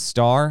is the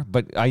star,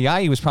 but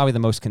Ayayi was probably the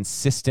most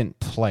consistent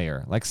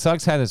player.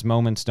 Suggs had his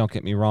moments, don't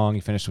get me wrong. He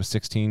finished with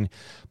 16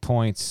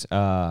 points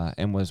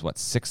and was,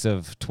 6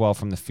 of 12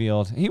 from the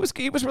field. He was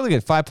really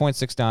good,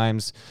 5.6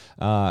 dimes.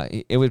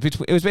 It was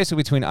basically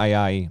between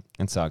Ayayi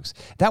and Suggs.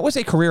 That was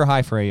a career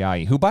high for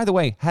Ayayi, who, by the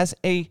way, has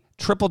a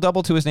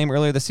triple-double to his name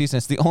earlier this season.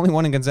 It's the only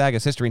one in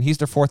Gonzaga's history, and he's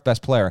their 4th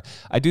best player.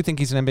 I do think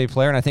he's an NBA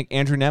player, and I think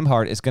Andrew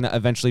Nembhard is going to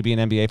eventually be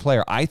an NBA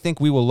player. I think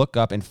we will look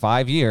up in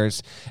 5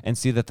 years and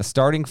see that the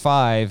starting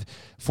 5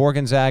 for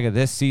Gonzaga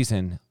this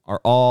season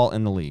are all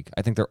in the league.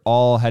 I think they're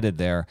all headed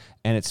there,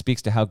 and it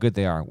speaks to how good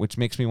they are, which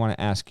makes me want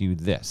to ask you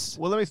this.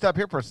 Well, let me stop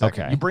here for a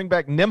second. Okay. You bring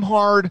back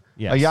Nembhard,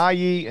 yes,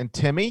 Ayayi, and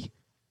Timme.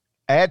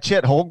 Add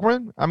Chet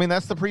Holmgren.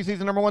 That's the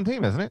preseason number 1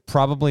 team, isn't it?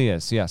 Probably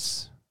is,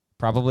 yes.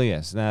 Probably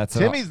is.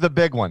 Timme's the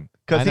big one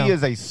because he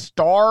is a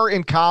star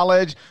in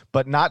college,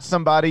 but not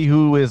somebody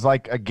who is a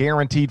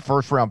guaranteed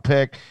first-round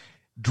pick.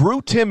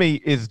 Drew Timme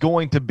is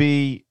going to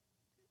be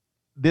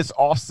this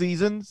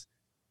offseason's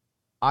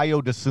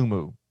Ayo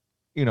Dosunmu,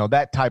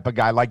 that type of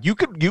guy. You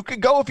could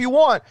go if you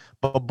want,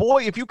 but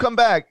boy, if you come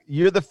back,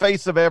 you're the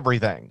face of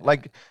everything.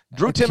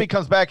 Drew Timme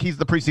comes back, he's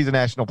the preseason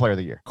National Player of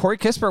the Year. Corey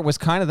Kispert was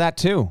kind of that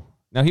too.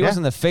 Now, he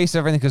wasn't the face of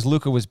everything because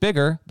Luka was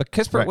bigger, but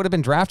Kispert would have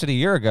been drafted a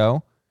year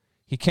ago.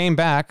 He came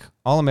back,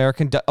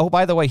 All-American. Oh,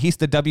 by the way, he's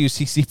the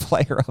WCC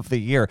Player of the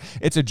Year.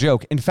 It's a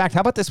joke. In fact,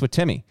 how about this with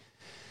Timme?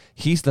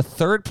 He's the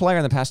 3rd player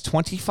in the past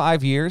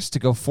 25 years to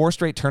go 4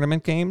 straight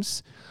tournament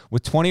games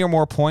with 20 or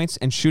more points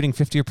and shooting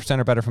 50%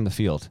 or better from the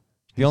field.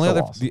 The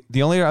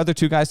only other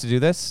 2 guys to do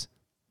this,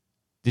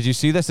 did you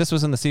see this? This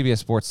was in the CBS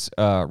Sports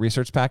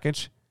research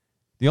package.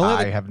 I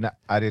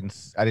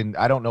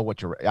don't know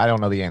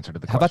the answer to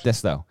the question. How about this,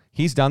 though?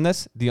 He's done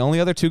this. The only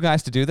other 2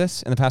 guys to do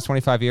this in the past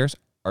 25 years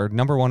are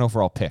number 1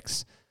 overall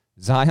picks.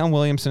 Zion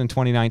Williamson in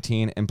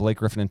 2019 and Blake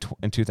Griffin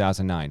in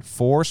 2009.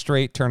 4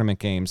 straight tournament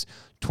games,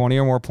 20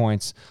 or more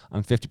points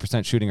on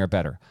 50% shooting or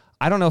better.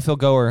 I don't know if he'll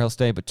go or he'll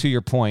stay, but to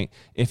your point,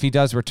 if he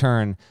does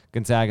return,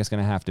 Gonzaga is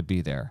going to have to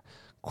be there.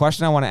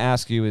 Question I want to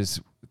ask you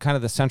is kind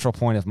of the central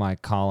point of my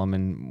column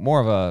and more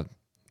of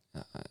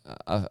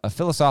a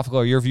philosophical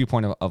or your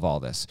viewpoint of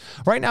all this.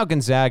 Right now,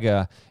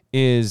 Gonzaga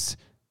is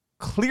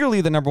clearly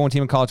the number 1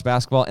 team in college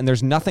basketball, and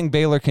there's nothing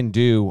Baylor can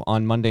do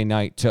on Monday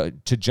night to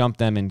jump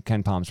them in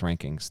Ken Palm's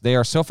rankings. They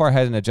are so far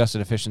ahead in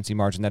adjusted efficiency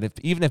margin that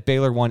even if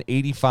Baylor won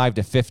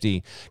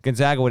 85-50,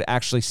 Gonzaga would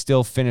actually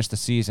still finish the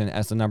season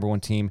as the number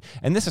 1 team.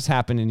 And this has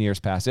happened in years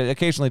past. It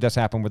occasionally does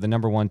happen where the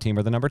number 1 team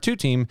or the number 2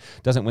 team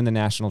doesn't win the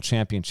national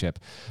championship.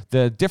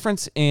 The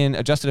difference in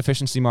adjusted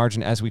efficiency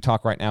margin as we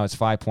talk right now is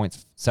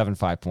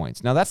 5.75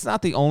 points. Now, that's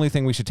not the only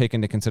thing we should take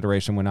into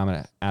consideration when I'm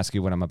going to ask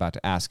you what I'm about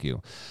to ask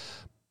you.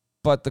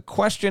 But the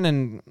question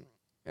and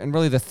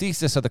really the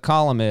thesis of the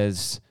column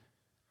is,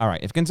 all right,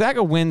 if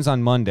Gonzaga wins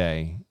on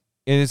Monday,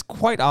 it is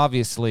quite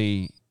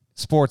obviously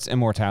sports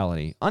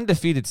immortality.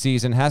 Undefeated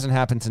season, hasn't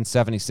happened since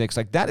 76.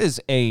 That is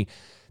a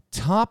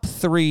top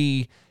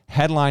 3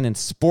 headline in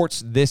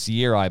sports this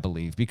year, I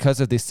believe,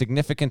 because of the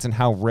significance and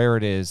how rare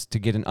it is to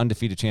get an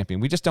undefeated champion.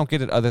 We just don't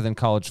get it other than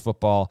college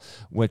football,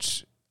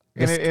 which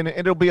And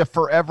it'll be a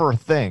forever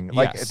thing.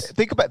 Like, Yes.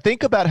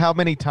 think about how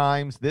many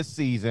times this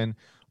season,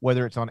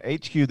 whether it's on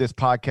HQ, this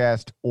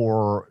podcast,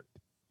 or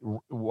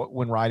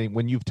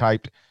when you've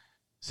typed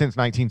since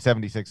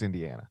 1976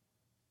 Indiana,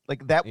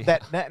 like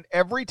that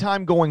every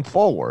time going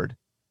forward.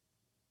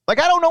 Like,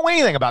 I don't know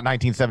anything about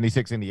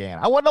 1976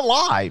 Indiana. I wasn't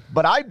alive,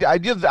 but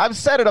I've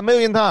said it a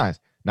million times.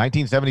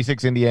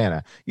 1976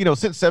 Indiana.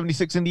 Since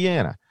 76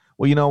 Indiana.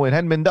 Well, it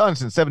hadn't been done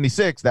since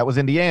 76. That was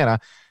Indiana.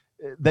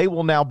 They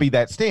will now be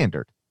that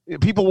standard.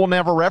 People will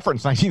never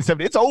reference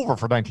 1970. It's over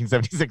for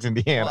 1976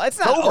 Indiana.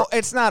 Well,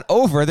 it's not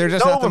over. They're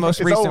just not the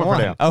most recent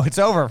one. Oh, it's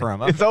over for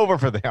them. Okay. It's over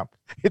for them.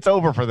 It's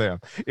over for them.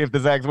 If the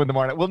Zags win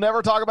tomorrow night, we'll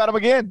never talk about them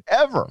again,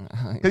 ever.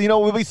 Because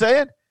what we'll be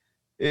saying?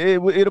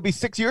 It'll be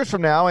 6 years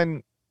from now,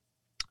 and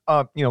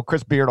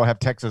Chris Beard will have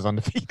Texas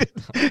undefeated,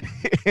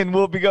 and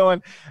we'll be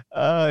going.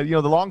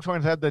 The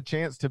Longhorns had the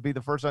chance to be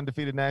the first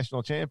undefeated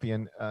national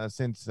champion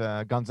since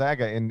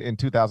Gonzaga in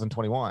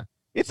 2021.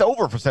 It's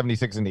over for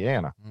 76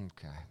 Indiana.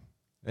 Okay,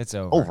 it's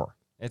over.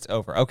 It's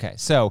over. Okay,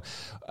 so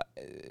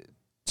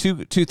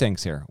two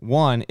things here.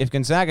 One, if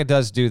Gonzaga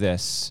does do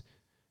this,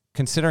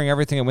 considering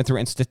everything it went through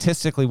and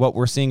statistically what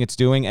we're seeing it's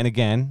doing, and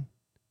again,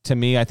 to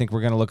me, I think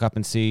we're going to look up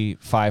and see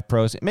 5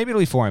 pros. Maybe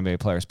it'll be 4 NBA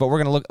players, but we're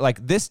going to look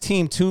like this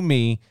team, to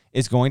me,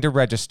 is going to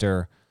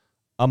register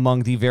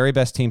among the very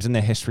best teams in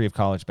the history of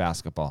college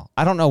basketball.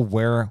 I don't know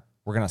where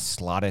we're going to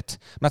slot it.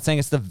 I'm not saying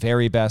it's the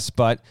very best,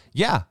 but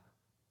yeah,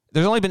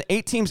 there's only been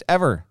 8 teams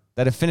ever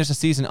that have finished a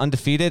season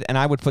undefeated, and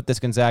I would put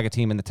this Gonzaga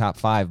team in the top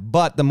 5.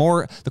 But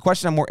the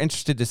question I'm more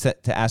interested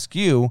to ask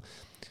you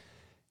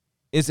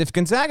is if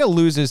Gonzaga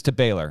loses to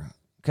Baylor.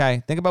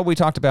 Okay, think about what we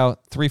talked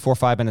about 3, 4,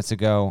 5 minutes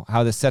ago,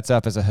 how this sets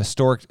up as a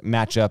historic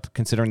matchup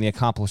considering the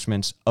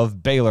accomplishments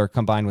of Baylor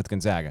combined with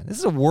Gonzaga. This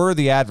is a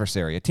worthy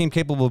adversary, a team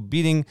capable of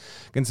beating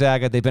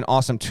Gonzaga. They've been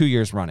awesome 2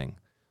 years running.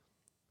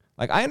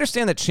 Like, I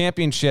understand that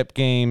championship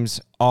games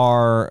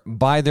are,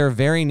 by their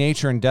very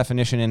nature and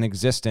definition and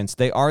existence,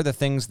 they are the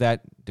things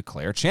that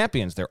declare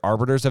champions. They're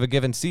arbiters of a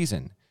given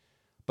season.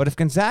 But if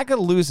Gonzaga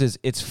loses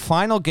its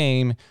final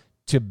game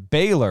to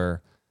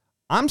Baylor,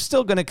 I'm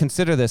still going to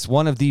consider this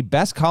one of the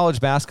best college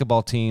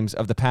basketball teams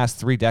of the past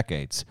 3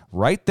 decades.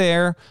 Right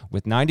there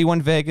with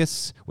 91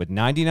 Vegas, with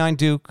 99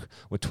 Duke,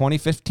 with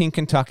 2015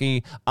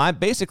 Kentucky.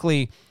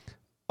 Basically,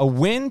 a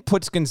win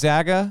puts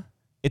Gonzaga,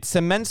 it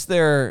cements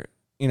their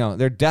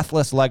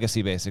deathless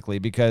legacy, basically,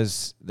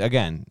 because,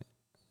 again,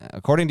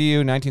 according to you,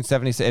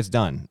 1976, it's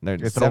done.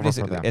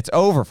 It's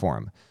over for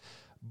them.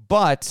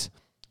 But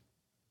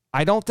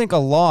I don't think a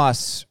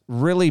loss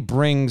really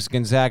brings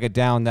Gonzaga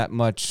down that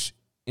much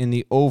in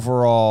the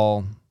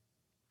overall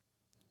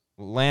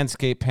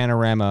landscape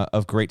panorama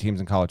of great teams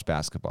in college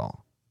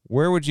basketball.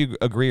 Where would you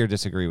agree or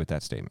disagree with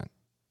that statement?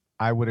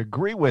 I would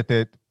agree with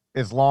it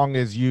as long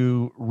as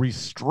you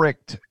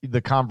restrict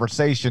the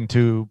conversation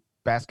to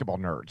basketball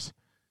nerds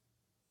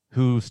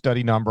who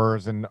study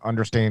numbers and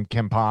understand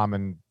KenPom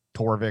and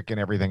Torvik and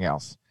everything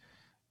else.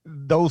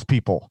 Those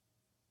people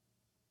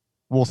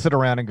will sit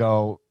around and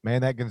go,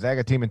 man, that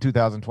Gonzaga team in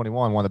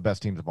 2021, one of the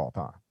best teams of all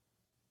time.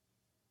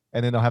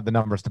 And then they'll have the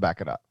numbers to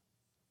back it up.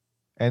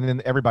 And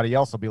then everybody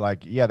else will be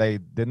like, yeah,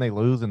 didn't they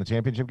lose in the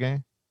championship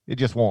game? It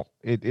just won't.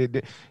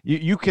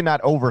 You cannot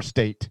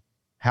overstate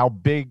how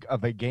big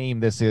of a game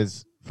this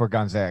is for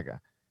Gonzaga.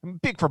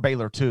 Big for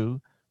Baylor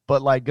too,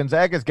 but like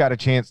Gonzaga's got a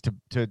chance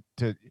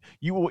to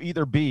you will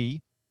either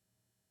be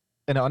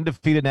an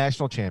undefeated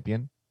national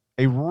champion,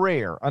 a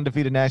rare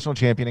undefeated national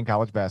champion in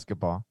college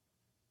basketball,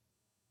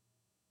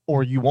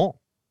 or you won't.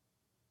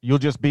 You'll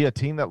just be a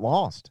team that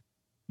lost.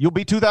 You'll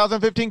be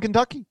 2015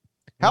 Kentucky.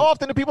 How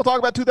often do people talk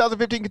about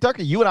 2015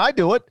 Kentucky? You and I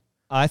do it.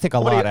 I think a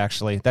lot,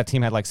 actually. That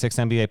team had like 6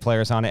 NBA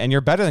players on it. And you're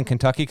better than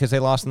Kentucky because they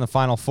lost in the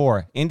Final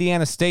Four.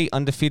 Indiana State,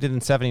 undefeated in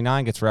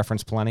 79, gets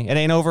referenced plenty. It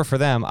ain't over for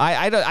them.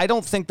 I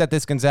don't think that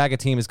this Gonzaga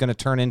team is going to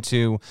turn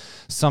into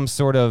some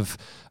sort of,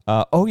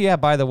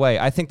 by the way,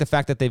 I think the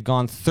fact that they've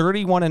gone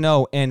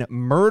 31-0 and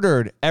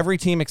murdered every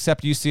team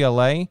except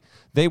UCLA,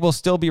 they will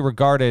still be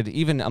regarded,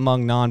 even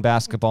among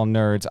non-basketball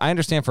nerds. I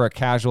understand for a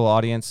casual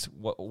audience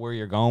where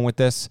you're going with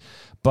this,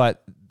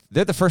 but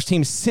they're the first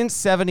team since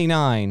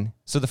 79,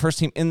 so the first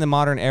team in the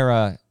modern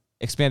era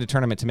expanded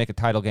tournament to make a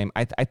title game.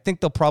 I think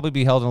they'll probably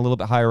be held in a little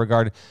bit higher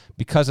regard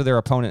because of their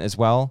opponent as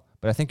well,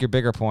 but I think your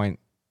bigger point,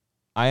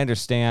 I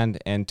understand,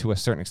 and to a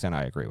certain extent,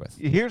 I agree with.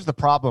 Here's the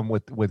problem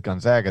with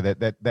Gonzaga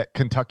that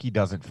Kentucky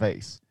doesn't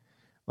face.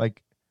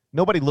 Like,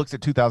 nobody looks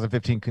at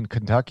 2015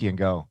 Kentucky and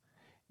go,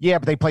 yeah,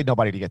 but they played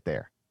nobody to get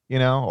there,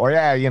 or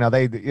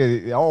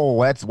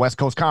that's West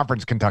Coast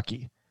Conference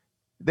Kentucky.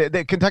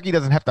 The Kentucky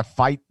doesn't have to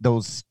fight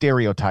those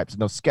stereotypes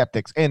and those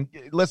skeptics. And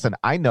listen,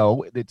 I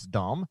know it's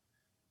dumb.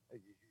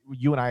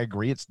 You and I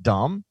agree it's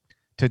dumb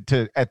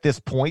to at this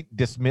point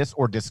dismiss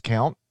or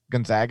discount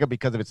Gonzaga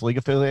because of its league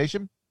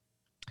affiliation.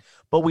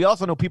 But we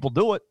also know people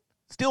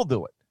still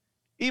do it.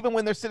 Even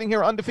when they're sitting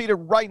here undefeated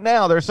right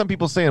now, there are some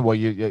people saying, well,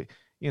 you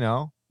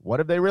what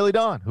have they really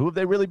done? Who have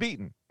they really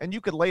beaten? And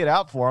you could lay it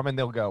out for them and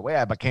they'll go, well,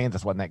 yeah, but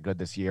Kansas wasn't that good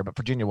this year, but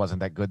Virginia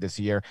wasn't that good this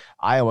year.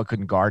 Iowa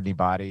couldn't guard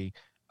anybody.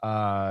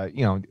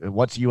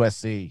 What's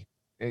USC?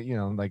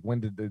 Like when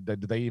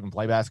did they even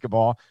play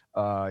basketball?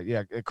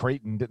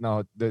 Creighton didn't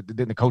know.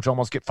 Didn't the coach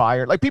almost get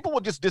fired? Like people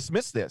will just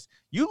dismiss this.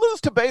 You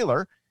lose to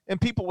Baylor,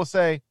 and people will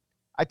say,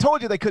 "I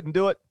told you they couldn't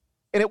do it,"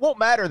 and it won't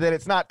matter that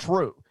it's not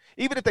true.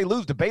 Even if they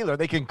lose to Baylor,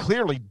 they can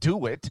clearly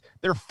do it.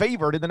 They're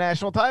favored in the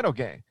national title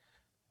game.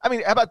 I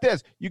mean, how about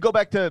this? You go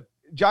back to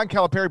John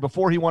Calipari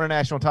before he won a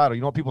national title.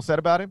 You know what people said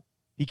about him?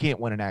 He can't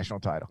win a national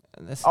title.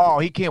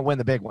 He can't win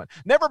the big one.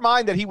 Never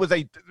mind that he was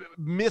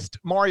missed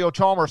Mario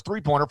Chalmers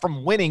three-pointer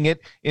from winning it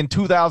in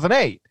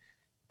 2008.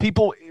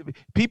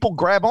 People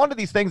grab onto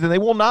these things, and they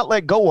will not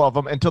let go of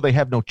them until they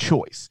have no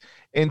choice.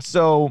 And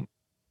so,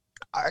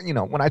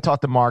 when I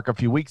talked to Mark a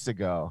few weeks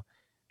ago,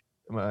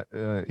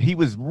 he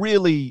was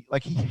really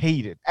he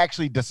hated,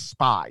 actually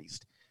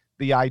despised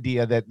the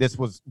idea that this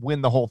was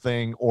win the whole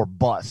thing or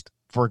bust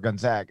for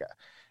Gonzaga.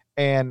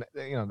 And,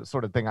 the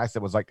sort of thing I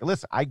said was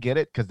listen, I get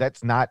it, because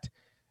it's not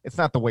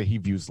the way he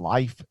views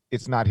life.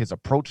 It's not his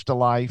approach to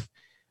life.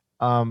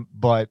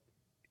 But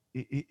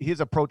his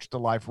approach to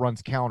life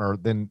runs counter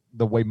than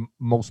the way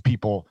most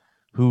people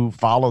who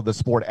follow the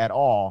sport at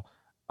all,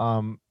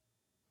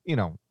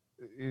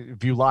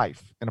 view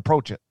life and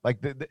approach it.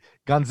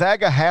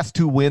 Gonzaga has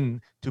to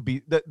win to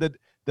be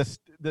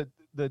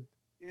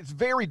it's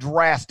very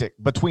drastic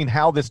between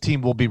how this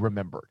team will be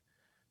remembered.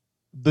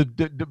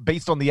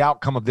 Based on the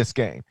outcome of this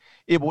game,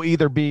 it will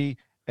either be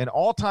an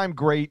all-time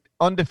great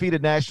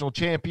undefeated national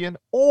champion,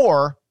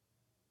 or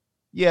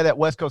that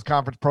West Coast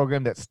Conference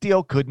program that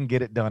still couldn't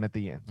get it done at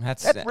the end.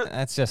 That's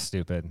just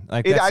stupid.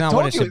 That's not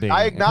what it should be.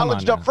 I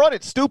acknowledged up front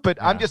it's stupid.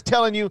 Yeah. I'm just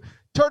telling you,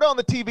 turn on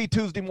the TV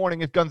Tuesday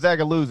morning if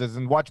Gonzaga loses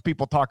and watch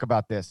people talk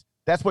about this.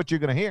 That's what you're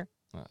going to hear.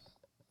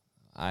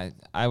 I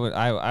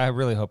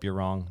really hope you're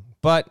wrong,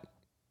 but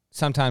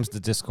sometimes the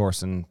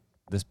discourse in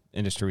this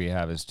industry we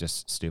have is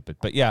just stupid.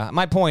 But yeah,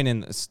 my point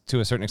to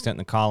a certain extent in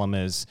the column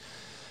is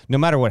no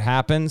matter what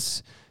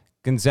happens,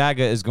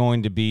 Gonzaga is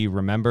going to be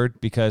remembered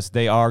because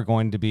they are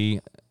going to be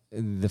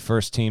the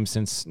first team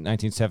since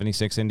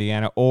 1976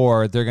 Indiana,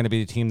 or they're going to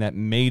be the team that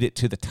made it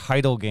to the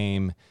title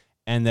game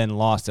and then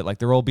lost it.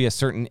 There will be a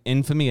certain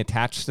infamy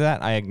attached to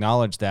that. I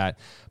acknowledge that.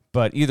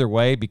 But either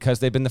way, because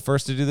they've been the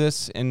first to do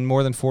this in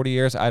more than 40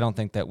 years, I don't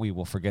think that we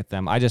will forget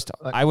them. I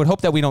would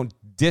hope that we don't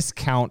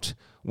discount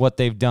what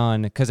they've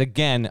done, because,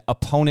 again,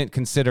 opponent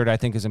considered, I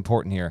think, is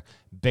important here.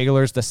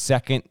 Baylor's the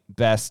second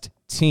best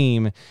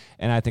team,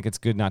 and I think it's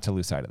good not to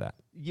lose sight of that.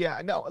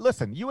 Yeah, no,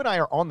 listen, you and I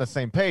are on the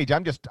same page.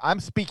 I'm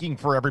speaking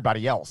for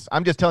everybody else.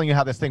 I'm just telling you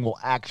how this thing will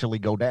actually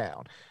go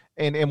down.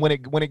 And when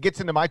it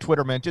gets into my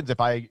Twitter mentions, if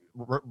I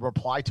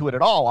reply to it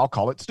at all, I'll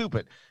call it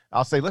stupid.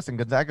 I'll say, listen,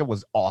 Gonzaga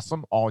was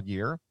awesome all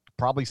year.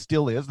 Probably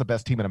still is the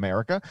best team in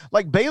America.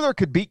 Baylor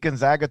could beat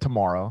Gonzaga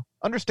tomorrow.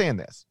 Understand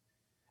this.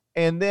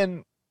 And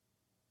then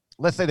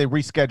let's say they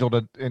rescheduled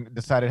it and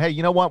decided, hey,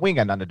 you know what? We ain't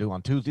got nothing to do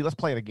on Tuesday. Let's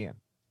play it again.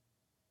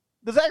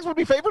 The Zags would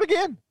be favored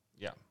again.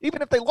 Yeah.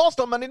 Even if they lost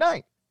on Monday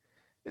night.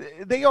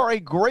 They are a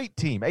great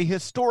team, a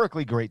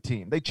historically great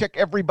team. They check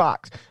every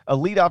box.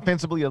 Elite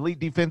offensively, elite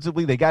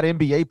defensively. They got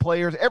NBA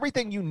players.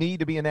 Everything you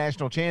need to be a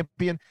national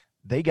champion,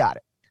 they got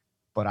it.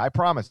 But I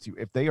promise you,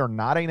 if they are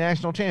not a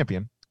national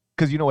champion,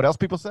 because you know what else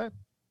people say?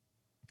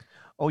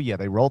 Oh, yeah,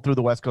 they rolled through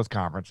the West Coast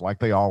Conference like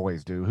they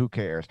always do. Who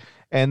cares?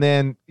 And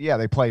then,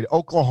 they played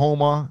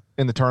Oklahoma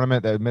in the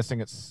tournament. They're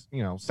missing its,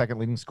 second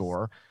leading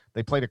scorer.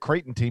 They played a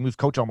Creighton team whose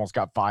coach almost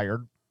got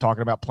fired,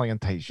 talking about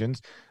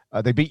plantations.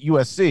 They beat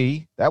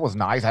USC. That was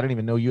nice. I didn't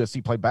even know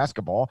USC played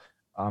basketball.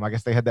 I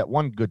guess they had that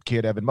one good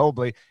kid, Evan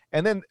Mobley.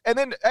 And then,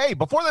 hey,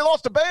 before they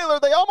lost to Baylor,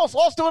 they almost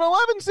lost to an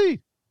 11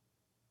 seed.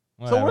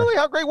 Whatever. So really,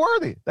 how great were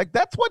they?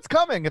 That's what's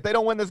coming if they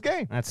don't win this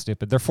game. That's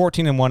stupid. They're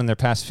 14-1 in their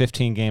past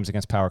 15 games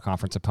against power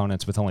conference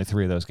opponents, with only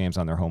 3 of those games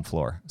on their home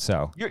floor.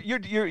 So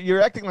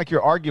you're acting like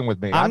you're arguing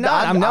with me. I'm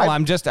not.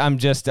 I'm just.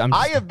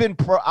 I have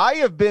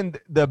been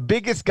the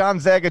biggest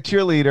Gonzaga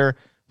cheerleader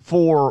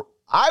for.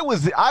 I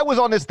was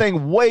on this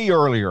thing way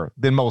earlier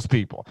than most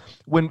people.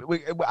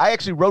 I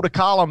actually wrote a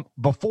column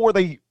before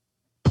they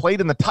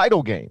played in the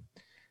title game.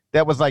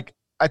 That was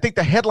I think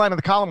the headline of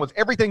the column was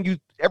everything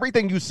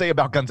you say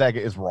about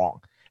Gonzaga is wrong.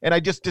 And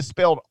I just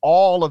dispelled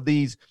all of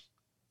these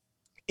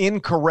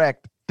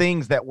incorrect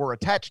things that were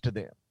attached to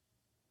them.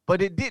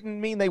 But it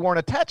didn't mean they weren't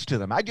attached to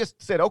them. I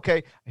just said,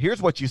 okay,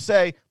 here's what you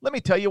say. Let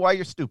me tell you why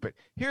you're stupid.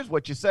 Here's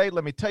what you say.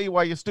 Let me tell you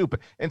why you're stupid.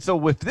 And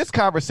so if this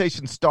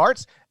conversation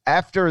starts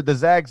after the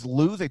Zags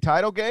lose a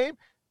title game,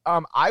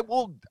 I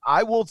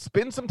will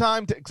spend some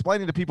time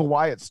explaining to people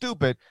why it's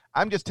stupid.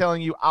 I'm just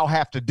telling you I'll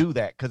have to do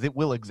that because it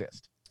will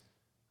exist.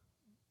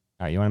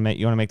 All right, you want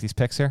to make these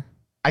picks here?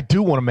 I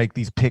do want to make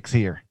these picks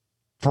here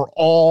for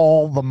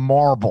all the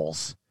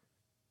marbles.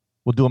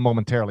 We'll do them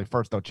momentarily.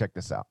 First, though, check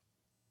this out.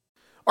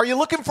 Are you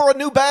looking for a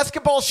new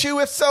basketball shoe?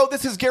 If so,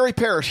 this is Gary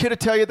Parrish here to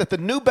tell you that the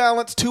New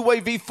Balance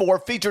 2-Way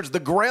V4 features the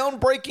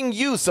groundbreaking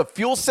use of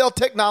fuel cell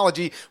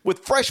technology with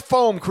fresh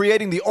foam,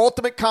 creating the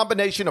ultimate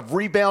combination of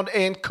rebound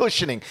and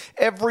cushioning.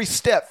 Every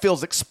step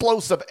feels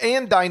explosive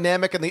and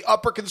dynamic, and the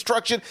upper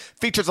construction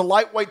features a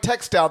lightweight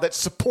textile that's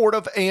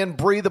supportive and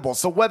breathable.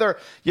 So whether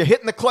you're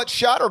hitting the clutch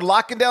shot or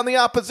locking down the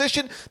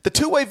opposition, the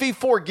 2-Way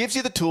V4 gives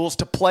you the tools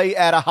to play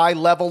at a high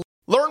level.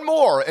 Learn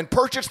more and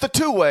purchase the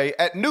 2-Way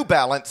at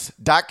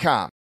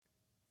newbalance.com.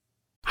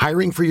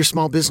 Hiring for your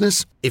small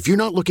business? If you're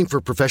not looking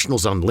for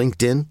professionals on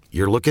LinkedIn,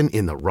 you're looking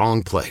in the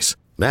wrong place.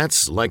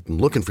 That's like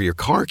looking for your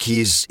car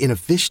keys in a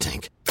fish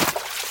tank.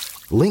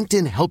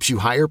 LinkedIn helps you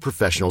hire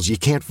professionals you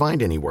can't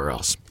find anywhere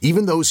else,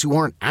 even those who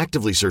aren't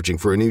actively searching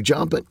for a new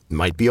job but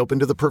might be open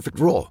to the perfect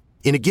role.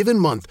 In a given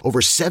month, over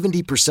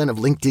 70% of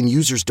LinkedIn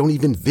users don't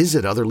even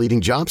visit other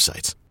leading job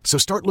sites. So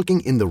start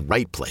looking in the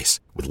right place.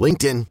 With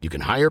LinkedIn, you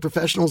can hire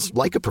professionals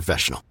like a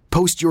professional.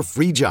 Post your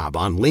free job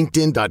on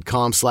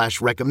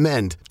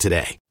linkedin.com/recommend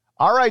today.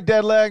 All right,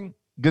 Deadleg.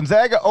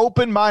 Gonzaga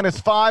open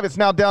 -5. It's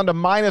now down to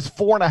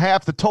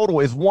 -4.5. The total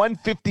is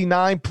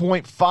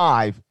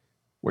 159.5.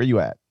 Where are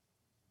you at?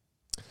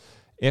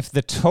 If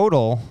the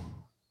total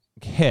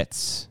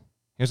hits,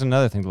 here's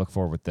another thing to look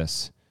for with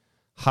this.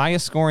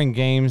 Highest scoring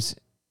games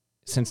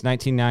since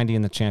 1990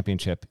 in the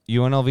championship.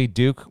 UNLV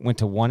Duke went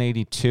to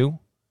 182.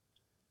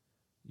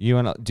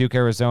 Duke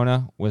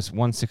Arizona was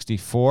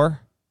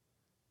 164.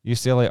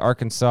 UCLA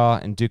Arkansas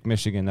and Duke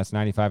Michigan, that's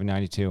 95 and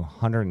 92,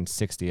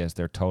 160 as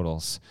their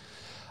totals.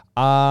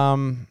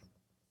 Total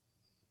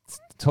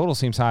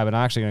seems high, but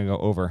I'm actually going to go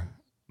over.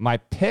 My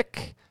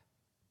pick,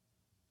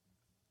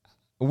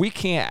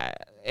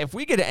 if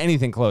we get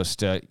anything close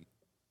to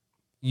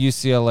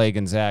UCLA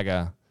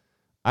Gonzaga,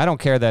 I don't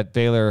care that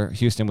Baylor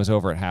Houston was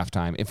over at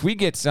halftime. If we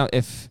get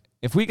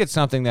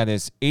something that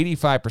is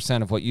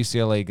 85% of what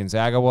UCLA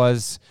Gonzaga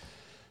was,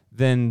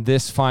 then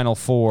this Final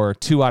Four,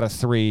 2 out of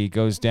 3,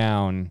 goes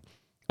down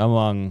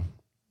among,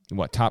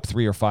 top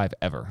 3 or 5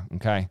 ever,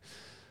 okay?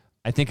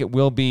 I think it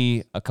will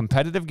be a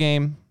competitive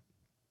game.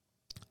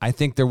 I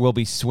think there will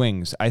be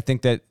swings. I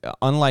think that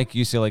unlike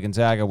UCLA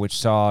Gonzaga, which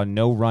saw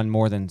no run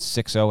more than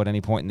 6-0 at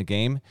any point in the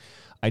game,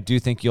 I do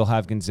think you'll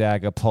have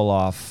Gonzaga pull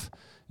off,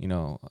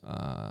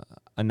 a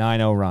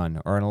 9-0 run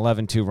or an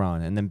 11-2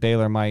 run, and then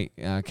Baylor might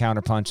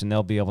counterpunch and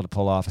they'll be able to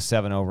pull off a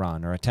 7-0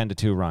 run or a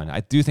 10-2 run. I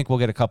do think we'll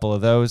get a couple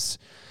of those.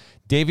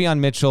 Davion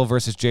Mitchell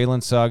versus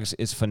Jalen Suggs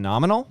is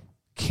phenomenal.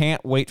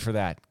 Can't wait for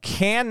that.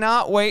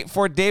 Cannot wait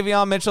for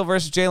Davion Mitchell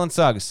versus Jalen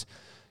Suggs.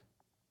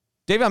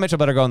 Davion Mitchell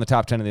better go in the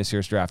top 10 of this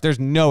year's draft. There's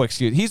no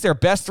excuse. He's their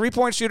best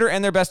three-point shooter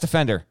and their best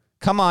defender.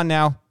 Come on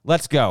now.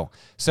 Let's go.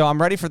 So I'm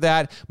ready for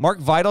that. Mark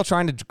Vidal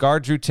trying to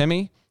guard Drew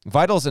Timme.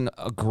 Vidal's a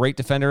great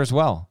defender as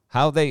well.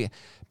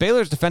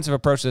 Baylor's defensive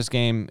approach to this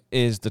game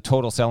is the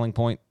total selling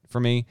point for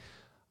me.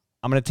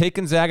 I'm going to take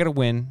Gonzaga to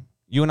win.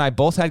 You and I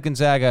both had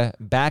Gonzaga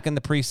back in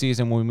the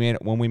preseason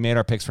when we made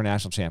our picks for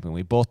national champion.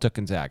 We both took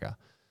Gonzaga.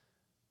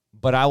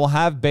 But I will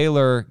have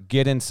Baylor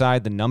get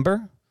inside the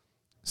number.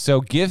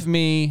 So give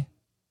me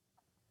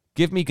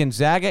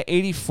Gonzaga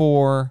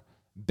 84,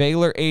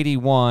 Baylor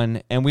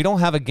 81, and we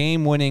don't have a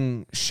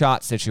game-winning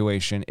shot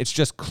situation. It's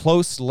just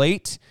close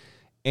late,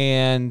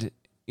 and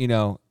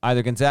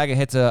either Gonzaga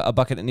hits a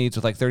bucket it needs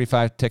with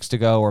 35 ticks to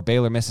go, or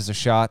Baylor misses a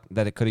shot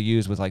that it could have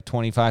used with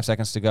 25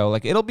 seconds to go.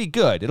 It'll be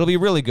good. It'll be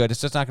really good.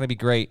 It's just not going to be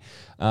great.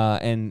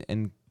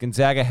 And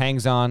Gonzaga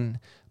hangs on,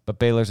 but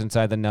Baylor's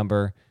inside the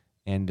number,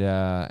 and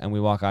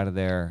we walk out of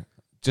there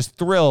just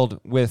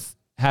thrilled with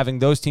having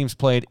those teams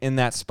played in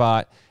that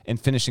spot and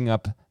finishing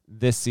up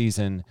this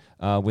season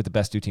with the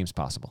best 2 teams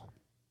possible.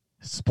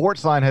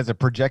 Sportsline has a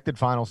projected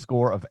final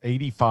score of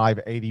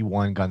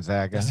 85-81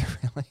 Gonzaga. Is it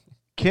really?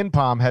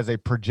 KenPom has a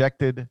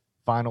projected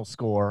final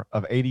score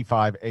of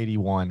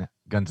 85-81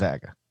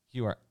 Gonzaga.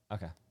 You are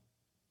okay.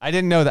 I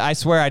didn't know that. I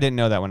swear I didn't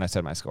know that when I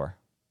said my score.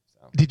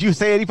 So. Did you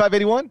say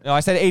 85-81? No, I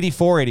said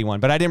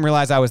 84-81, but I didn't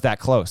realize I was that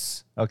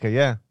close. Okay,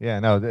 yeah,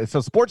 no. So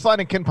Sportsline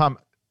and KenPom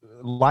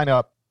line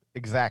up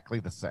exactly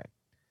the same.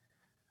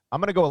 I'm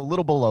going to go a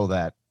little below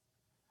that.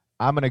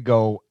 I'm going to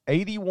go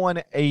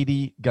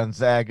 81-80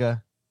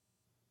 Gonzaga.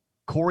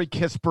 Corey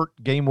Kispert,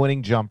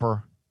 game-winning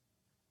jumper.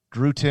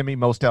 Drew Timme,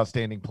 most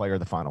outstanding player of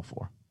the Final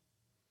Four.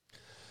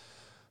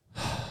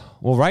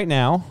 Well, right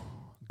now,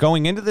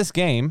 going into this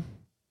game,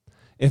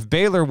 if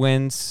Baylor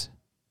wins,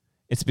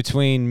 it's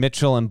between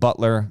Mitchell and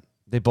Butler.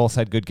 They both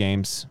had good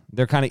games.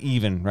 They're kind of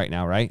even right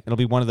now, right? It'll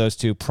be one of those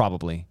two,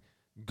 probably.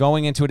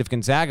 Going into it, if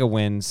Gonzaga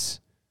wins,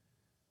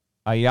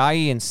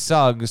 Ayayi and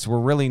Suggs were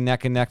really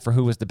neck and neck for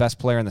who was the best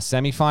player in the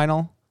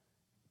semifinal.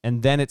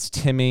 And then it's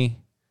Timme.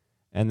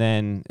 And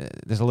then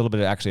there's a little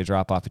bit of actually a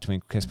drop-off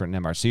between Kispert and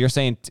Nembhard. So you're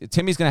saying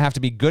Timmy's going to have to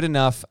be good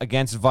enough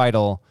against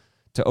Vidal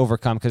to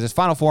overcome, because his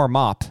Final Four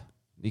mop,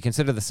 you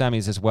consider the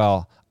semis as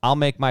well. I'll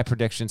make my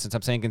prediction since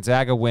I'm saying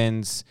Gonzaga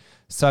wins.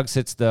 Suggs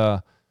hit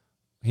the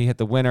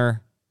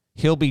winner.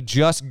 He'll be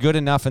just good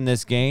enough in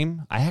this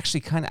game. I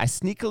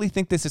sneakily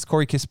think this is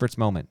Corey Kispert's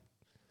moment.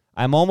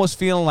 I'm almost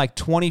feeling like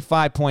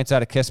 25 points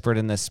out of Kispert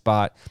in this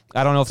spot.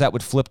 I don't know if that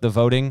would flip the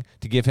voting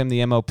to give him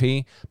the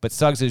MOP, but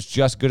Suggs is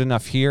just good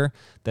enough here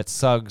that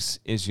Suggs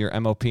is your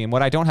MOP. And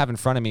what I don't have in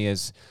front of me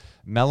is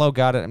Melo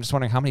got it. I'm just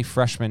wondering how many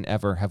freshmen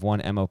ever have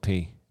won MOP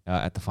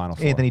at the Final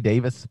Four. Anthony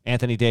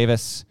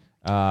Davis.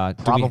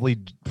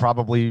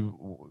 Probably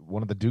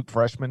one of the Duke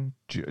freshmen,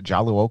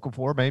 Jalu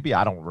Okafor, maybe.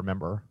 I don't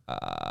remember.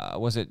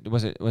 Was it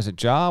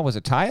Ja? Was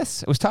it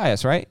Tyus? It was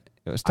Tyus, right?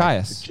 It was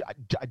Tyus.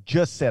 I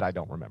just said I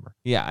don't remember.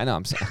 Yeah, I know.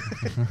 I'm sorry.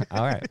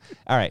 All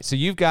right. So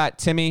you've got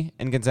Timmy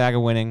and Gonzaga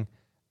winning.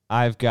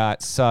 I've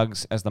got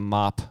Suggs as the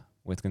mop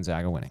with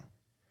Gonzaga winning.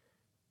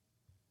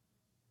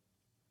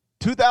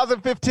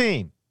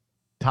 2015.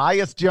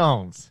 Tyus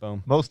Jones,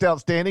 Boom. Most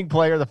outstanding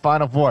player of the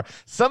Final Four.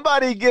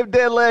 Somebody give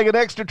Deadleg an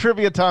extra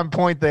trivia time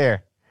point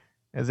there,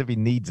 as if he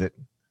needs it.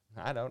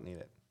 I don't need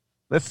it.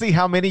 Let's see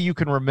how many you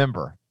can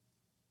remember.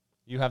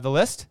 You have the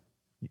list?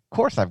 Of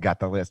course I've got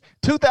the list.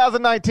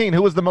 2019,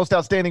 who was the most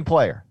outstanding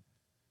player?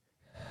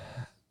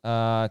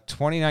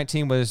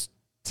 2019 was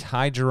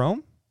Ty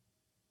Jerome?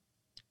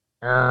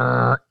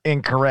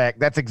 Incorrect.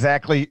 That's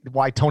exactly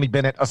why Tony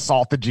Bennett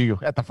assaulted you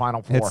at the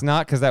Final Four. It's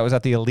not, because that was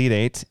at the Elite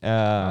Eight.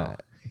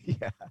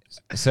 Yeah.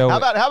 So how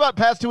about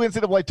past two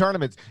NCAA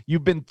tournaments?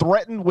 You've been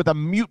threatened with a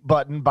mute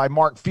button by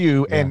Mark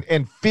Few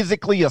and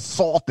physically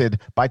assaulted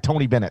by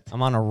Tony Bennett.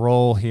 I'm on a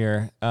roll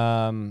here.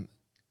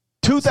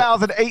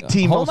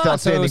 2018 most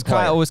outstanding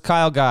player. It was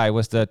Kyle Guy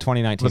was the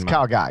 2019. Was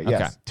Kyle Guy,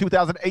 yes. Okay.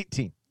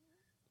 2018.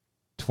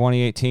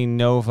 2018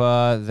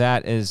 Nova.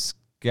 That is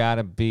got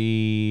to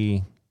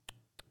be.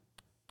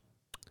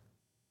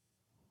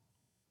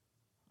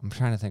 I'm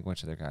trying to think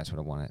which of their guys would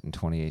have won it in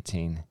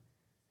 2018.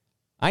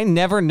 I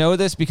never know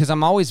this because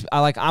I'm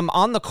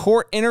on the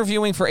court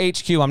interviewing for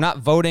HQ. I'm not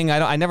voting.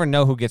 I never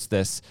know who gets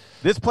this.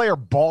 This player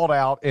balled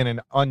out in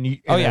an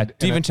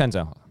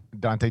DiVincenzo.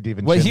 Dante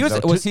DiVincenzo. Well,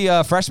 was he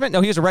a freshman?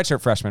 No, he was a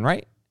redshirt freshman,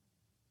 right?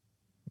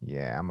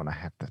 Yeah, I'm gonna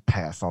have to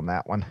pass on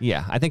that one.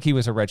 Yeah, I think he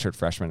was a redshirt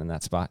freshman in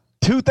that spot.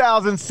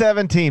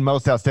 2017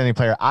 most outstanding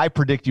player. I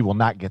predict you will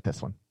not get this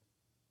one.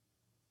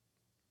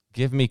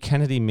 Give me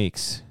Kennedy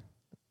Meeks.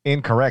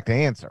 Incorrect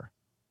answer.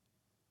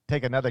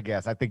 Take another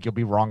guess. I think you'll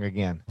be wrong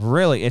again.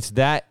 Really?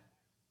 I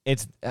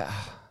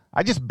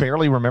just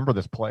barely remember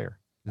this player.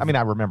 I mean,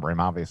 I remember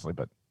him, obviously,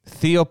 but...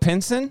 Theo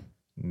Pinson?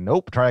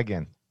 Nope. Try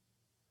again.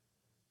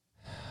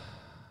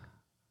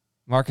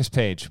 Marcus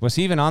Page. Was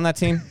he even on that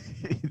team?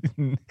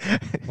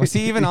 Was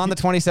he even on the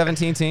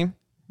 2017 team?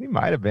 He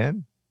might have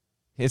been.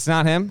 It's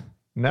not him?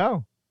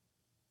 No.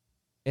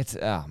 It's...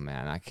 Oh,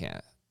 man, I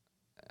can't.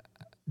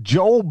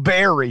 Joel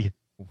Berry.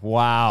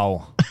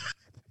 Wow.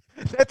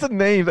 That's a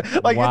name.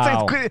 Like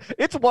wow.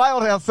 It's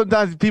wild how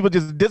sometimes people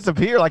just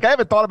disappear. Like I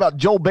haven't thought about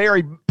Joel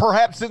Berry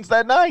perhaps since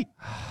that night.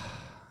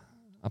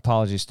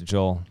 Apologies to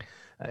Joel.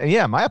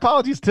 Yeah, my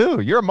apologies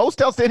too. You're a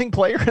most outstanding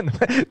player.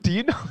 Do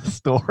you know the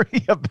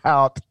story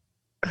about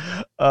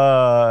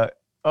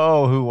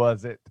who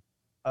was it?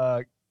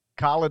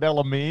 Khalid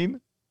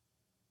El-Amin.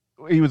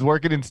 He was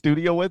working in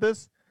studio with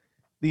us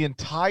the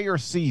entire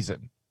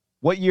season.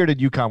 What year did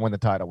UConn win the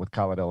title with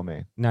Khalid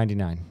El-Amin?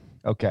 99.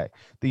 Okay.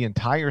 The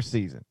entire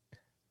season.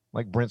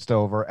 Like Brent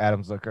Stover,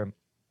 Adam Zucker.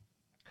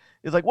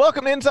 He's like,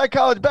 welcome to Inside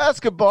College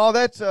Basketball.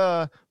 That's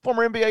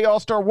former NBA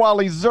All-Star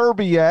Wally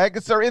Zerbiak.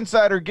 It's our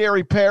insider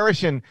Gary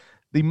Parrish and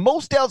the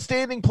most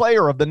outstanding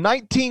player of the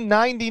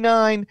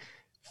 1999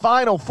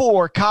 Final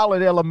Four,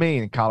 Khalid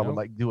El-Amin. And Khalid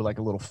would do like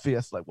a little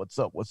fist, like, what's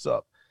up, what's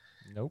up?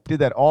 Nope.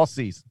 Did that all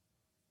season.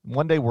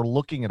 One day we're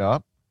looking it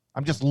up.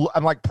 I'm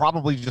like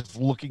probably just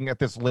looking at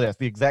this list,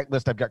 the exact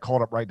list I've got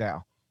called up right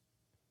now.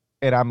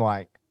 And I'm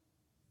like,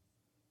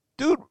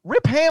 dude,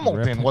 Rip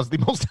Hamilton was the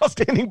most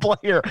outstanding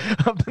player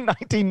of the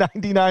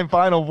 1999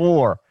 Final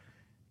Four.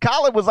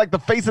 Khalid was like the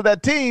face of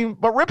that team,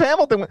 but Rip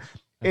Hamilton.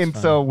 And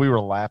funny. So we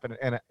were laughing,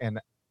 and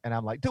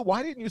I'm like, dude,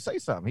 why didn't you say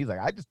something? He's like,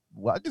 I'm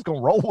just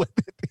gonna roll with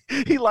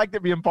it. He liked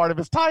it being part of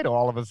his title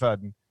all of a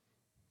sudden.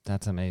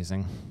 That's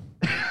amazing.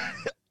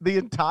 The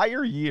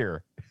entire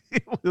year,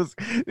 it was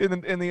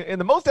in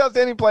the most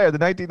outstanding player, the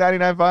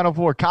 1999 Final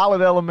Four,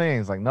 Khalid El-Amin.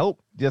 He's like,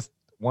 nope, just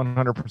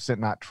 100%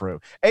 not true.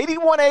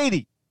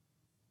 81-80.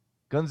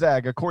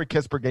 Gonzaga, Corey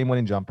Kispert,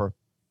 game-winning jumper.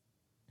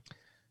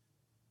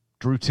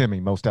 Drew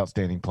Timme, most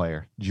outstanding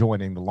player,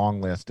 joining the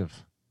long list of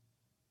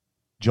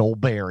Joel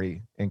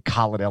Berry and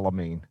Khalid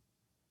El-Amin.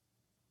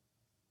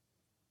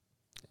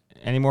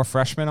 Any more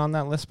freshmen on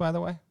that list, by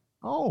the way?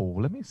 Oh,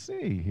 let me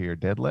see here,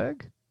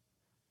 Deadleg.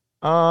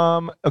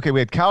 Okay, we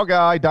had Kyle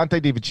Guy,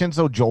 Dante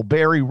DiVincenzo, Joel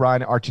Berry,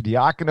 Ryan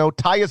Arcidiacono,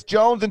 Tyus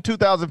Jones in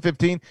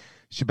 2015,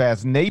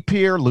 Shabazz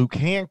Napier, Luke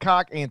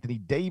Hancock, Anthony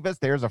Davis.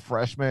 There's a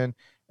freshman.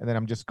 And then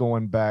I'm just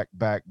going back.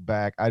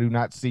 I do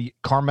not see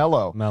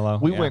Carmelo.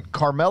 We went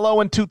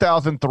Carmelo in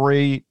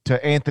 2003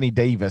 to Anthony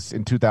Davis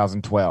in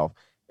 2012.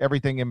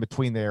 Everything in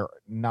between there,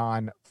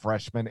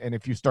 non-freshmen. And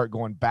if you start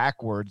going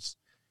backwards,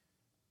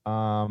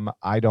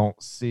 I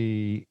don't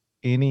see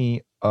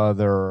any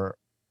other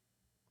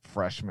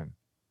freshmen.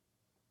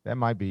 That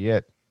might be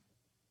it.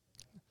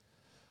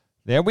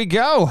 There we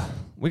go.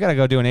 We got to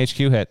go do an HQ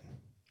hit.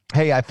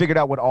 Hey, I figured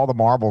out what all the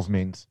marbles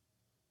means.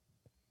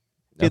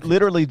 Okay. It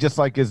literally just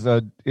like is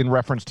in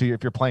reference to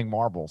if you're playing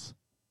marbles,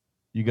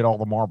 you get all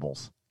the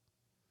marbles.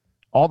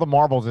 All the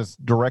marbles is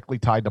directly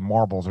tied to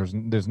marbles.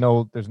 There's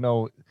no.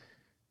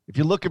 If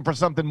you're looking for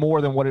something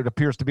more than what it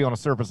appears to be on a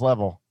surface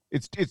level,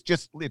 it's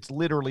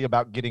literally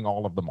about getting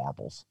all of the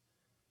marbles.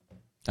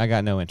 I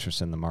got no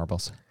interest in the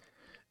marbles.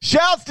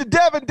 Shouts to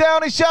Devin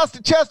Downey. Shouts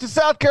to Chester,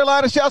 South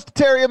Carolina. Shouts to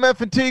Terry M.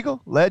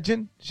 Finteagle,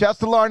 legend. Shouts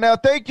to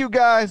Larnell. Thank you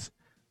guys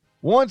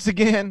once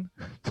again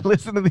to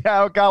listen to the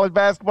Iowa College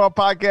Basketball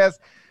Podcast.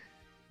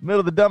 Middle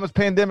of the dumbest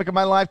pandemic of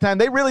my lifetime.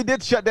 They really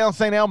did shut down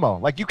St. Elmo.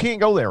 Like, you can't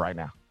go there right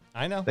now.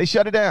 I know. They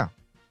shut it down.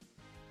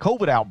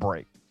 COVID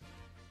outbreak.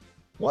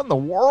 What in the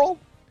world?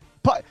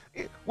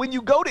 When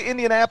you go to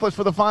Indianapolis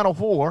for the Final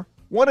Four,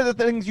 one of the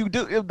things you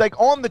do, like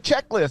on the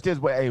checklist, is,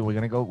 hey, we're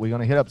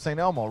gonna hit up St.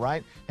 Elmo,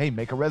 right? Hey,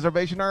 make a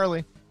reservation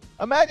early.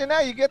 Imagine now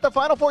you get the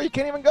Final Four, you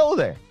can't even go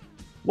there.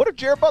 What if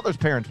Jared Butler's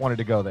parents wanted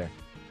to go there?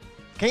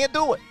 Can't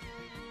do it.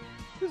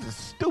 This is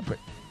stupid.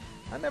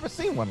 I've never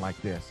seen one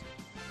like this.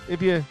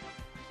 If you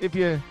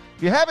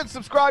haven't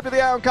subscribed to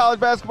the Iowa College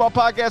Basketball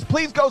Podcast,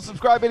 please go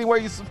subscribe anywhere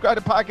you subscribe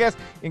to podcasts,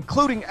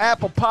 including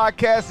Apple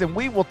Podcasts, and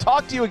we will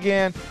talk to you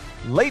again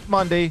late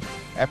Monday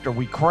after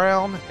we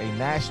crown a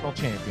national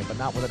champion, but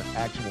not with an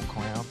actual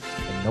crown,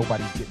 and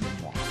nobody's getting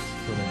involved.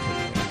 So then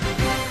take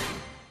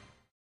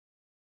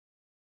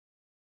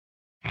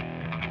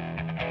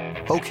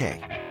care. Okay,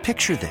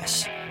 picture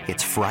this.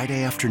 It's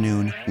Friday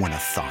afternoon when a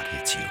thought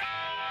hits you.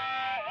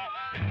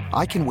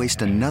 I can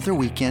waste another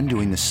weekend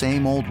doing the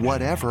same old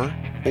whatever,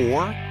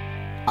 or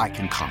I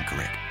can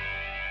conquer it.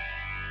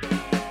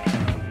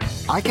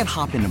 I can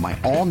hop into my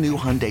all-new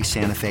Hyundai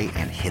Santa Fe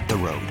and hit the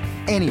road.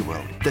 Any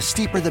road. The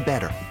steeper, the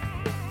better.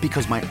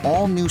 Because my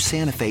all-new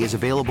Santa Fe is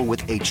available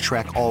with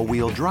H-Track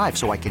all-wheel drive,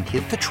 so I can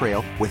hit the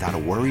trail without a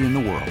worry in the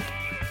world.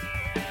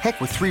 Heck,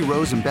 with 3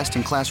 rows and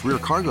best-in-class rear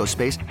cargo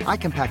space, I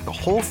can pack the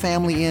whole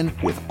family in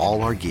with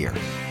all our gear.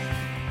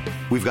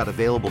 We've got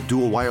available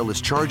dual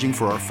wireless charging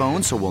for our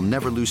phones, so we'll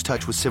never lose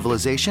touch with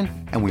civilization,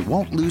 and we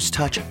won't lose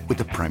touch with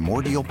the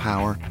primordial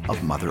power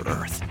of Mother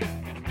Earth.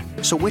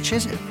 So which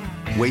is it?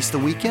 Waste the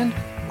weekend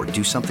or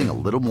do something a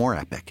little more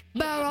epic?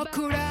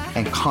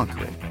 And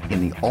conquer it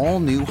in the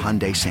all-new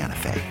Hyundai Santa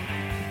Fe.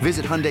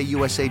 Visit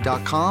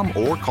HyundaiUSA.com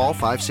or call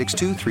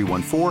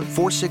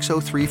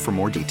 562-314-4603 for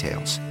more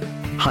details.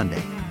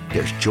 Hyundai,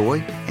 there's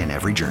joy in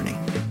every journey.